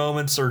cringy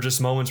moments, or just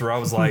moments where I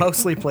was like,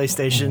 mostly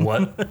PlayStation.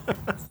 What?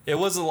 It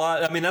was a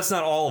lot. I mean, that's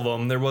not all of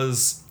them. There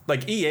was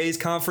like EA's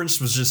conference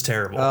was just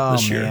terrible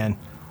this year. Man.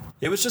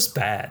 It was just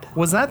bad.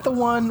 Was that the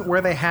one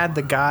where they had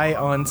the guy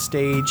on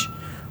stage,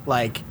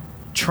 like,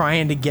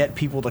 trying to get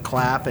people to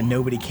clap and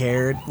nobody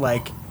cared?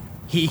 Like,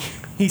 he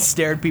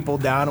stared people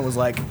down and was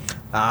like,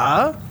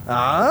 like,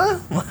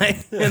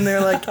 and they're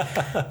like,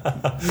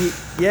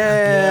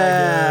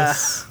 yeah,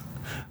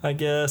 I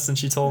guess. And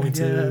she told me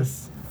to.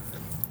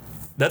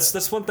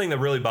 That's one thing that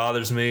really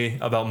bothers me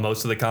about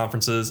most of the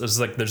conferences. Is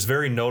like there's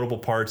very notable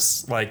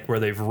parts like where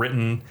they've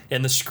written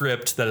in the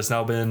script that has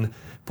now been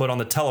put on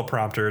the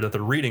teleprompter that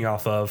they're reading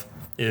off of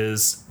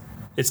is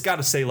it's got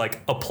to say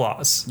like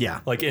applause. Yeah.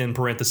 Like in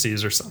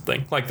parentheses or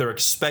something. Like they're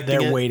expecting it.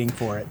 They're waiting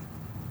for it.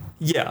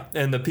 Yeah.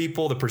 And the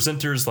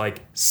presenters like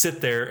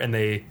sit there and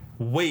they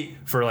wait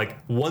for like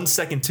 1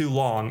 second too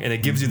long and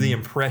it gives you the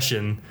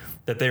impression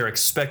that they're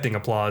expecting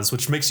applause,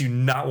 which makes you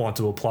not want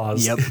to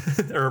applause. Yep.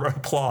 Or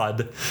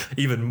applaud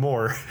even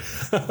more.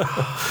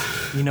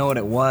 You know what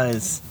it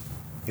was?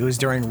 It was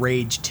during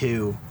Rage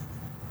 2.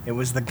 It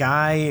was the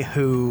guy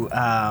who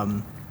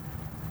I'm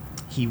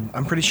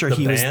pretty sure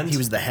he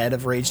was the head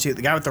of Rage 2.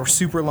 The guy with the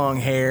super long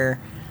hair.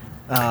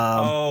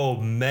 Oh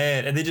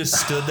man, and they just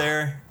stood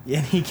there.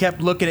 And he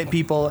kept looking at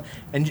people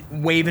and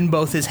waving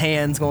both his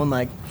hands, going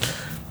like,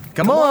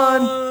 Come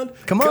on,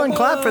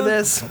 clap for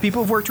this.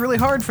 People have worked really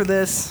hard for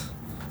this.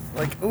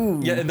 Like, ooh.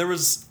 Yeah, and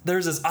there's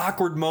this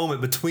awkward moment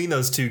between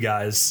those two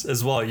guys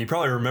as well. You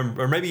probably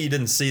remember, or maybe you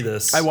didn't see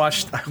this. I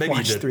watched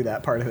through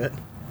that part of it.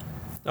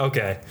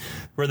 Okay,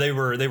 where they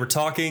were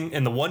talking,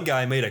 and the one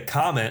guy made a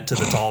comment to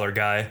the taller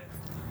guy,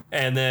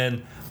 and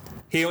then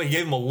he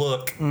gave him a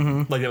look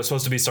like that was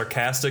supposed to be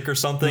sarcastic or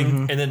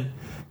something, and then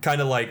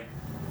kind of like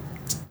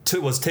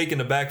was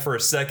taken aback for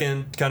a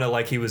second, kind of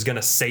like he was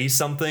gonna say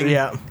something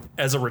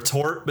as a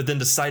retort, but then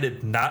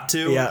decided not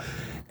to. Yeah.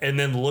 And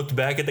then looked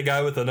back at the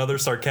guy with another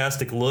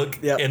sarcastic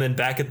look, and then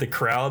back at the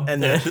crowd.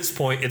 And at this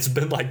point, it's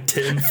been like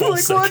 10 full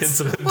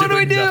seconds of him what do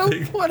we do?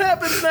 Nothing. What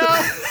happens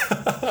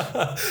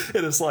now?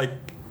 And it's like,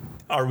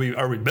 are we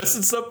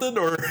missing something,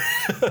 or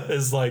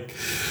is like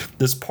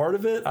this part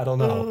of it? I don't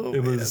know.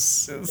 It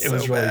was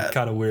really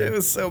kind of weird. It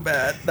was so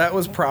bad. That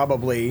was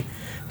probably,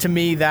 to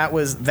me, that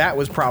was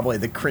probably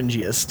the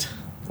cringiest.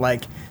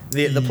 Like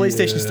the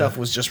PlayStation stuff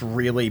was just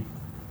really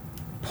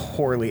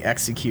poorly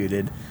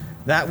executed.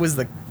 That was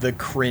the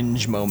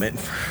cringe moment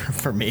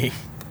for me.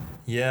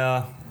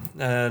 Yeah,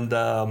 and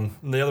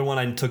the other one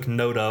I took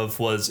note of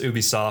was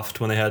Ubisoft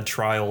when they had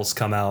Trials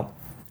come out.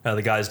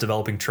 The guys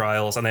developing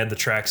Trials, and they had the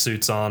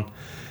tracksuits on.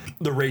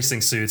 The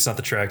racing suits, not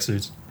the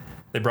tracksuits.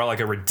 They brought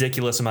like a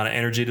ridiculous amount of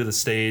energy to the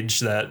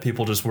stage that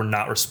people just were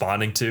not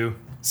responding to.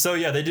 So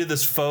yeah, they do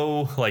this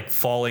faux like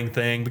falling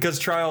thing because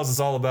Trials is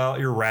all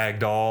about your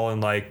ragdoll,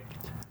 and like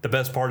the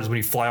best part is when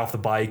you fly off the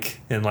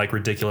bike and like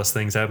ridiculous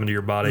things happen to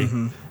your body.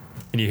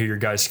 And you hear your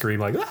guy scream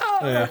like,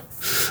 ah!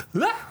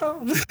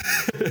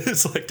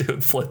 It's like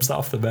doing flips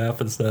off the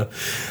map and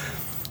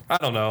stuff. I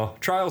don't know.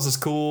 Trials is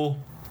cool.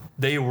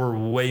 They were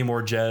way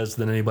more jazzed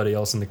than anybody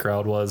else in the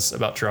crowd was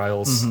about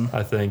Trials,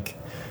 I think.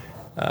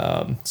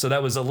 So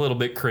that was a little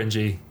bit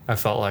cringy. I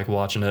felt like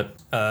watching it.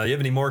 You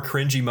have any more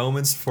cringy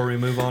moments before we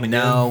move on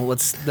again? No,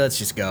 let's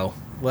just go.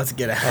 Let's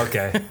get out.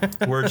 Okay.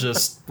 We're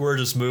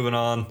just moving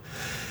on.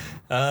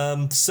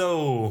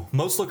 So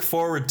most look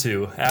forward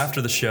to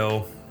after the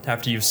show,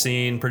 after you've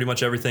seen pretty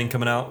much everything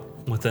coming out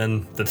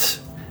within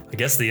the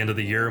end of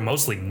the year,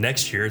 mostly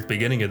next year, at the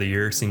beginning of the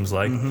year, seems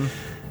like.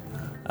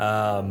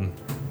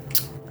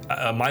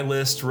 My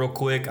list, real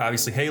quick,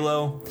 obviously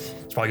Halo.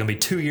 It's probably going to be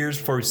 2 years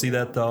before we see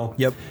that, though.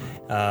 Yep.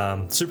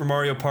 Super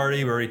Mario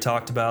Party, we already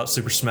talked about.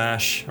 Super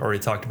Smash, already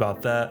talked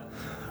about that.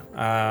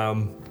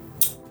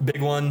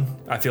 Big one,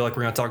 I feel like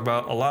we're going to talk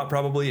about a lot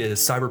probably, is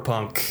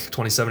Cyberpunk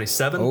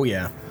 2077. Oh,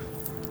 yeah.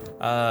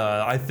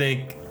 I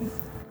think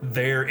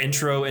their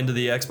intro into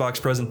the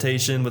Xbox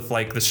presentation with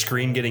like the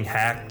screen getting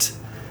hacked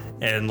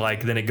and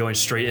like then it going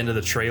straight into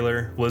the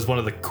trailer was one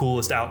of the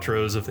coolest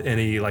outros of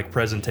any like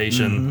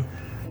presentation.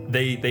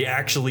 They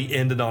actually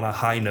ended on a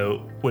high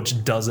note,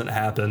 which doesn't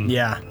happen.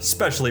 Yeah.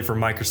 Especially for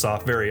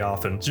Microsoft very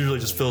often. It's usually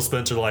just Phil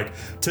Spencer like,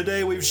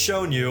 today we've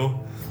shown you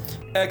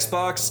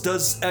Xbox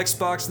does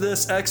Xbox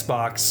this,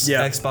 Xbox.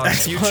 Yeah.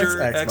 Xbox future,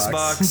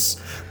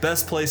 Xbox.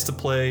 Best place to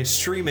play,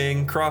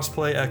 streaming,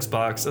 crossplay,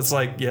 Xbox. It's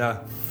like,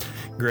 yeah,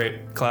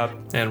 great, clap,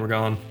 and we're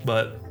gone.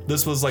 But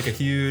this was like a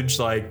huge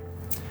like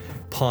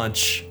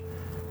punch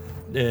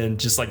and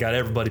just like got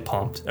everybody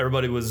pumped.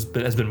 Everybody has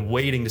been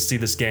waiting to see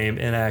this game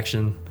in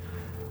action.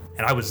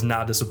 And I was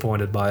not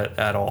disappointed by it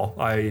at all.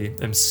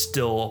 It's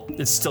still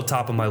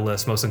top of my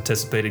list, most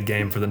anticipated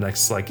game for the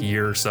next like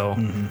year or so.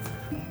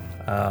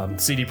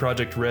 CD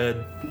Projekt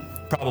Red,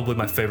 probably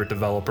my favorite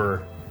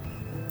developer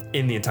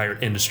in the entire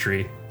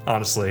industry,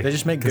 honestly. They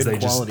just make good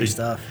quality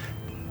stuff.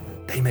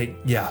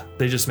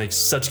 They just make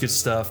such good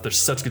stuff. They're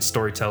such good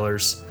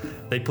storytellers.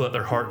 They put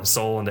their heart and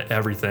soul into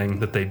everything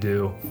that they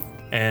do,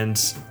 and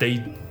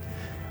they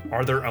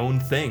are their own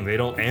thing. They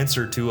don't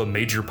answer to a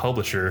major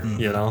publisher,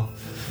 you know?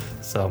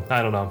 So,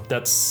 I don't know.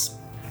 That's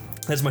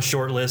my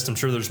short list. I'm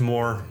sure there's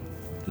more,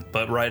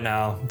 but right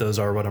now, those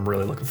are what I'm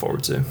really looking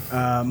forward to.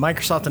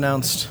 Microsoft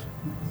announced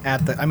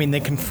they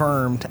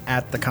confirmed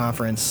at the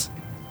conference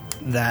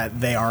that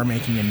they are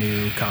making a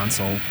new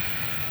console.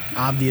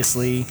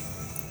 Obviously,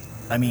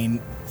 I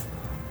mean,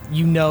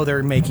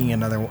 they're making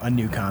a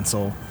new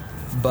console,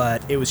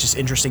 but it was just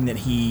interesting that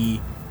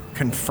he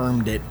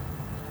confirmed it,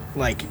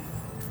 like,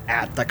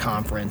 at the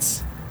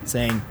conference,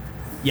 saying,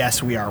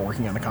 yes, we are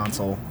working on the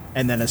console,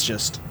 and then it's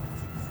just,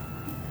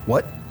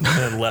 what?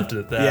 And left it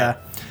at that. Yeah.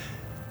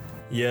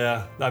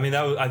 Yeah, I mean,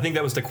 I think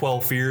that was to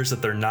quell fears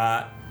that they're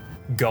not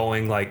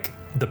going, like,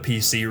 the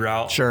PC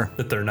route. Sure.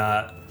 That they're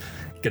not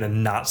going to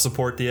not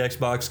support the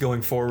Xbox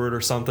going forward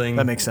or something.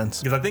 That makes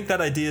sense. Because I think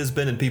that idea has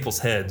been in people's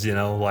heads,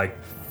 like,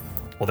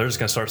 well, they're just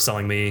going to start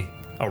selling me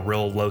a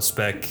real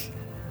low-spec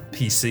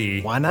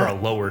PC. Why not? Or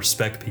a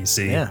lower-spec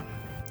PC. Yeah.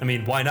 I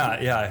mean, why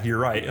not? Yeah, you're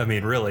right. I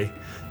mean, really,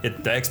 the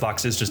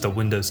Xbox is just a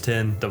Windows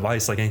 10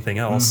 device like anything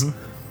else.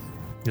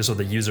 Just with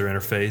the user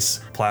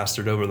interface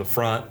plastered over the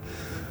front.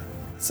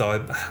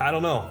 So I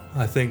don't know.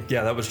 I think,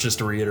 that was just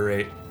to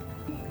reiterate,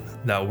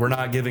 no, we're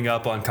not giving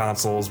up on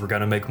consoles. We're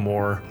going to make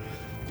more.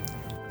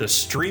 The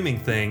streaming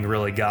thing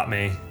really got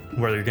me,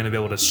 where you're going to be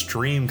able to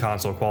stream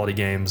console quality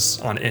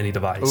games on any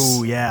device.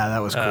 Oh, yeah, that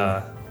was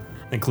cool.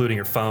 Including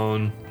your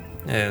phone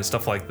and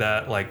stuff like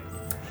that.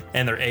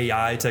 And their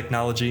AI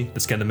technology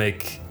that's going to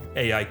make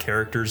AI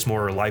characters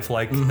more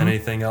lifelike than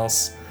anything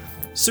else.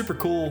 Super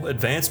cool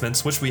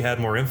advancements. Wish we had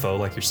more info,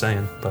 like you're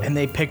saying. But and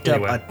they picked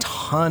up a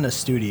ton of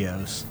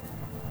studios.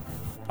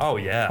 Oh,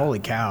 yeah. Holy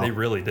cow. They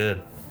really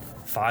did.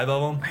 5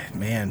 of them.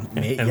 Man.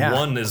 And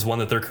one is one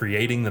that they're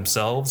creating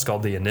themselves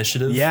called The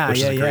Initiative. Yeah, which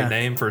is a great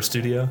name for a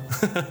studio.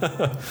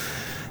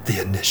 The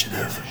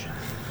Initiative.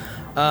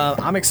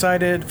 I'm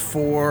excited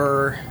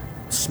for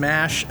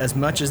Smash as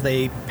much as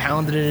they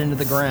pounded it into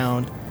the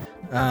ground.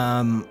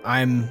 I'm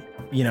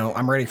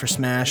ready for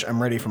Smash.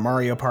 I'm ready for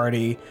Mario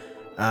Party.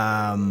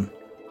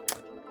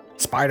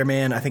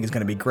 Spider-Man, I think, is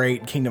going to be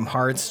great. Kingdom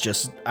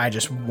Hearts, I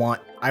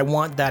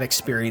want that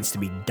experience to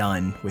be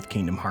done with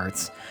Kingdom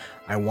Hearts.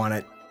 I want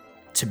it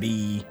to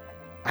be,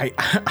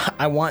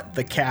 I want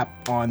the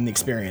cap on the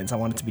experience. I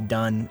want it to be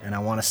done, and I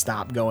want to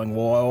stop going,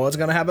 whoa, what's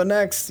going to happen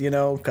next?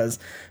 Because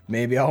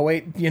maybe I'll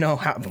wait,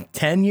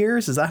 10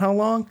 years? Is that how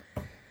long?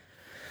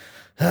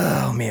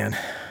 Oh, man.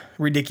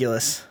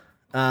 Ridiculous.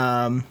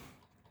 Elder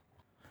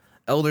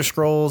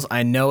Scrolls,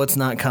 I know it's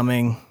not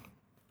coming.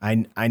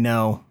 I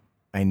know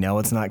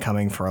it's not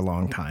coming for a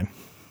long time.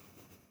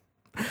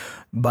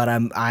 But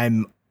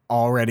I'm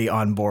already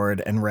on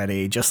board and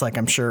ready, just like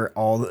I'm sure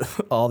all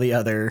the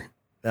other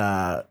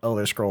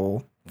Elder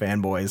Scroll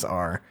fanboys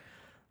are.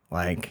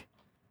 Like,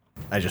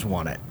 I just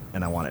want it,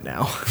 and I want it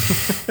now.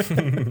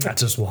 I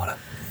just want it.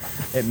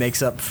 It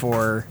makes up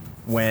for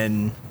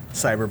when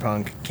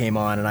Cyberpunk came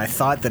on, and I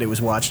thought that it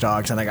was Watch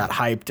Dogs, and I got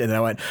hyped, and then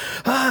I went,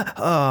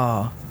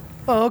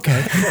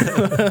 okay.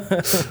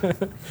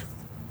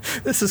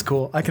 This is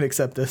cool. I can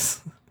accept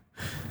this.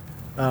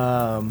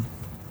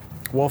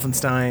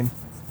 Wolfenstein.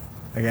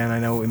 Again, I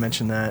know we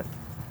mentioned that.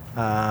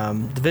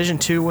 Division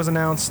 2 was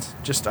announced.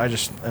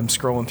 I'm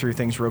scrolling through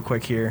things real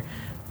quick here.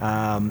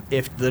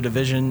 If the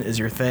Division is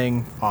your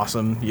thing,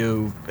 awesome.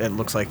 It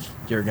looks like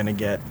you're gonna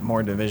get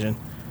more Division.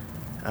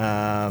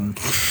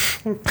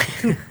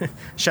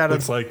 Shadow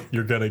looks like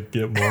you're gonna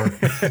get more.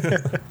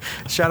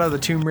 Shadow of the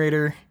Tomb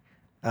Raider.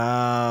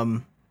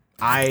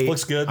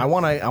 Looks good. I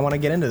wanna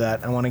get into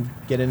that. I wanna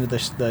get into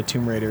the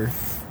Tomb Raider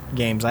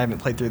games. I haven't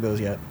played through those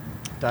yet.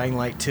 Dying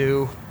Light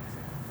 2,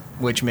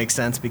 which makes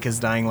sense because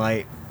Dying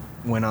Light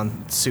went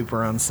on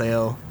super on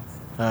sale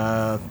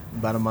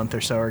about a month or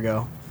so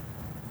ago.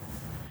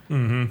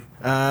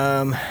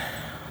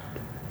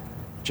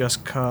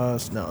 Just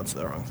Cause. No, it's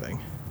the wrong thing.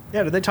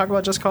 Yeah, did they talk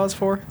about Just Cause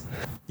 4?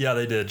 Yeah,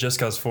 they did. Just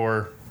Cause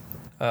 4.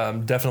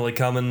 Definitely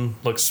coming.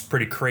 Looks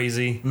pretty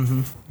crazy.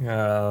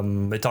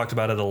 They talked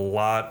about it a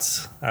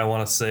lot, I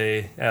want to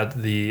say,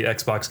 at the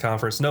Xbox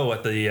conference. No,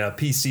 at the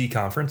PC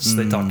conference.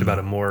 They talked about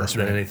it more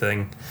than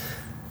anything.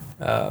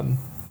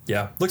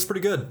 Yeah, looks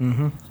pretty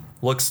good.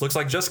 Looks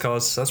like Just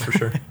Cause, that's for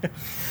sure.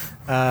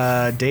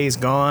 Days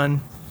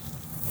Gone.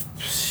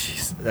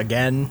 Jeez,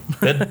 again.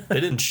 They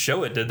didn't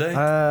show it, did they?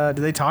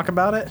 Did they talk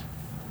about it?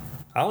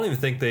 I don't even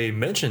think they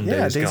mentioned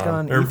Days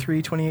Gone. Gone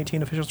E3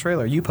 2018 official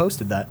trailer. You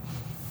posted that.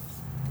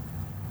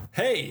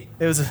 Hey!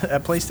 It was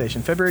at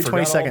PlayStation, February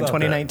 22nd,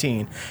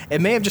 2019. That.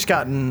 It may have just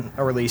gotten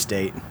a release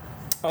date.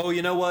 Oh,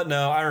 you know what?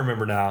 No, I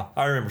remember now.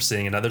 I remember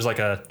seeing it now. There's like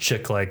a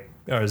chick, or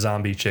a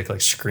zombie chick,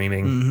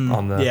 screaming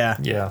on the...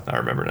 Yeah, I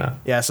remember now.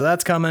 Yeah, so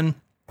that's coming.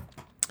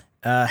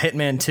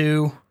 Hitman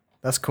 2.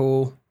 That's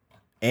cool.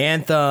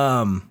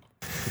 Anthem.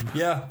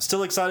 Yeah,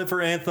 still excited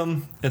for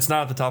Anthem. It's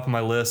not at the top of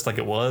my list like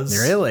it was.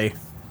 Really?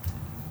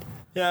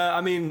 Yeah,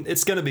 I mean,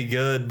 it's going to be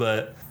good,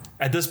 but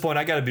at this point,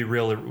 I got to be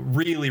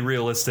really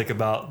realistic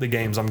about the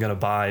games I'm going to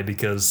buy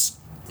because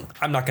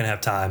I'm not going to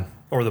have time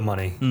or the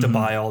money to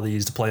buy all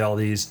these, to play all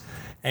these.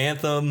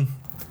 Anthem,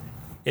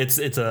 it's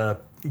a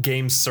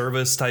game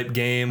service type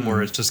game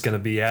where it's just going to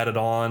be added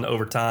on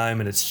over time,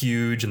 and it's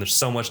huge, and there's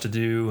so much to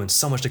do and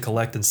so much to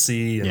collect and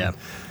see. And Yeah.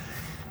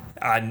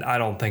 I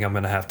don't think I'm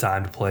going to have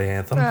time to play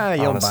Anthem.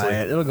 You'll honestly. buy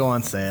it. It'll go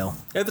on sale.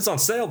 If it's on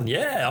sale, then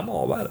yeah, I'm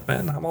all about it,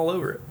 man. I'm all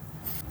over it.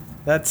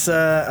 That's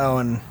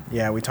and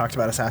yeah, we talked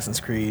about Assassin's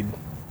Creed,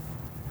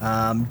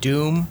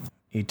 Doom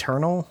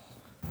Eternal.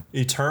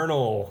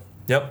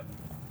 Yep.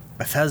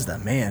 Bethesda,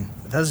 man,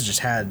 Bethesda just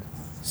had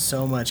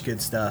so much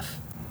good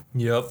stuff.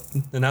 Yep.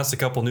 Announced a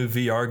couple new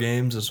VR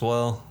games as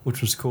well,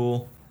 which was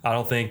cool. I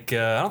don't think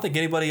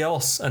anybody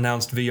else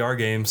announced VR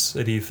games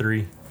at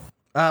E3.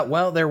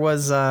 Well, there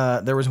was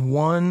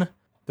one at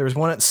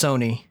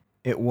Sony.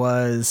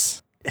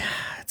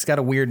 It's got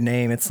a weird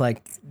name. It's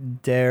like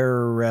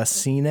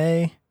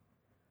Deracine.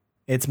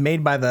 It's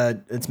made by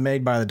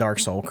the Dark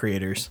Soul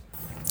creators.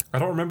 I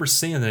don't remember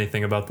seeing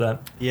anything about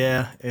that.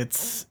 Yeah, I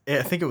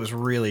think it was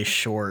really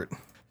short.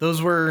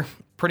 Those were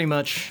pretty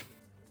much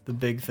the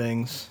big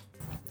things.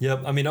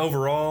 Yep. I mean,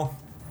 overall,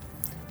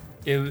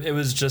 it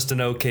was just an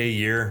okay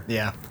year.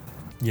 Yeah.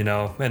 You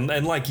know,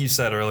 and like you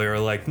said earlier,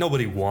 like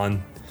nobody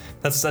won.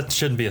 That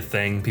shouldn't be a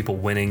thing. People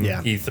winning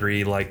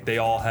E3, like they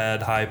all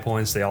had high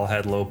points, they all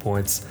had low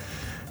points.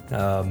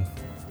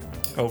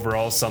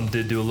 Overall, some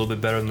did do a little bit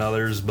better than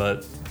others,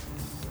 but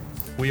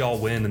we all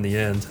win in the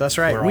end. That's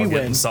right. We're We all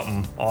getting win.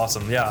 something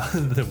awesome. Yeah,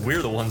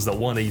 we're the ones that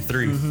won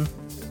E3.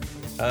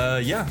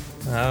 Yeah,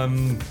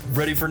 I'm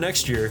ready for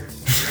next year.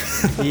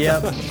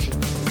 Yep.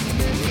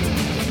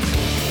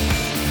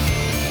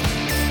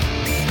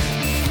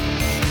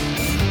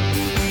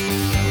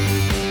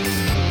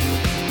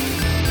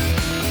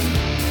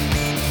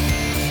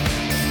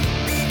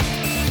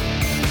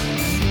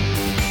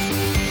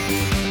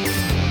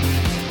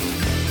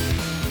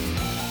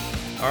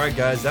 Alright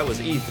guys, that was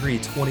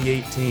E3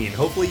 2018.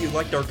 Hopefully you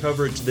liked our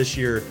coverage this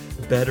year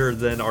better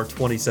than our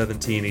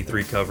 2017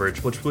 E3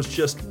 coverage, which was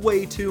just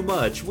way too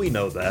much. We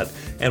know that,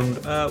 and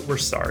we're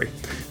sorry.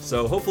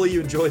 So hopefully you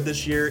enjoyed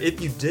this year.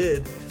 If you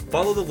did,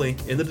 follow the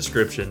link in the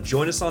description.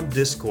 Join us on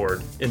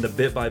Discord in the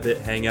Bit by Bit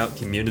Hangout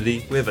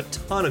community. We have a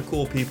ton of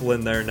cool people in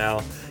there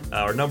now.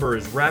 Our number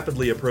is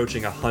rapidly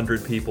approaching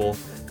 100 people.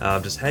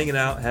 Just hanging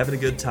out, having a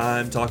good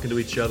time, talking to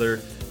each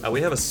other. We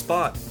have a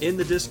spot in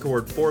the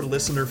Discord for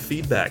listener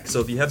feedback. So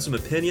if you have some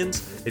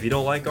opinions, if you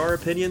don't like our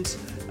opinions,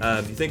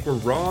 if you think we're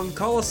wrong,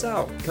 call us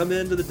out. Come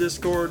into the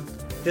Discord,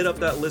 hit up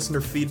that listener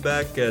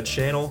feedback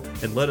channel,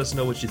 and let us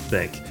know what you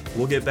think.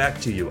 We'll get back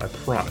to you, I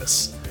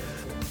promise.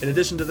 In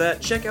addition to that,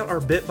 check out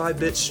our Bit by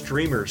Bit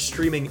streamers,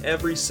 streaming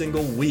every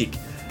single week.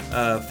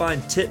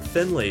 Find Tit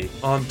Finley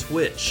on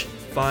Twitch.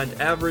 Find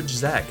Average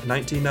Zach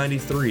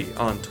 1993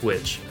 on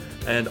Twitch.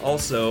 And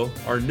also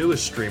our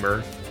newest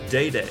streamer,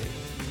 Day Day.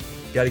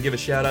 Got to give a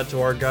shout out to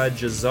our guy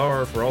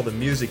Jazar for all the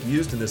music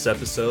used in this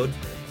episode.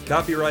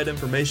 Copyright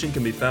information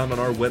can be found on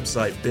our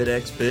website,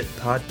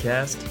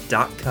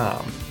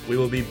 bitxbitpodcast.com. We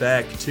will be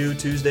back 2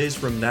 Tuesdays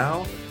from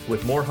now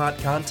with more hot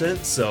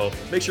content, so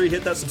make sure you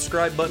hit that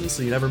subscribe button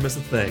so you never miss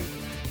a thing.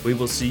 We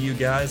will see you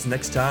guys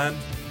next time.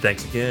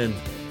 Thanks again.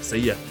 See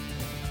ya.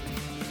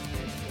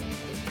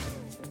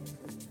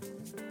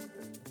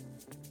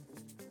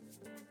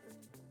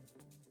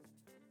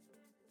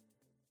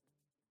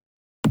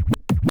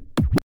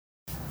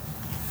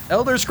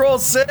 Elder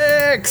Scrolls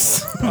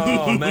 6!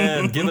 Oh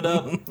man, give it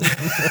up.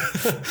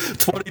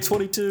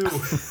 2022.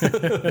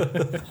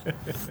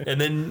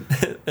 And then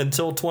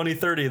until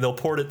 2030, they'll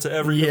port it to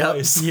every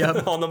device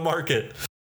on the market.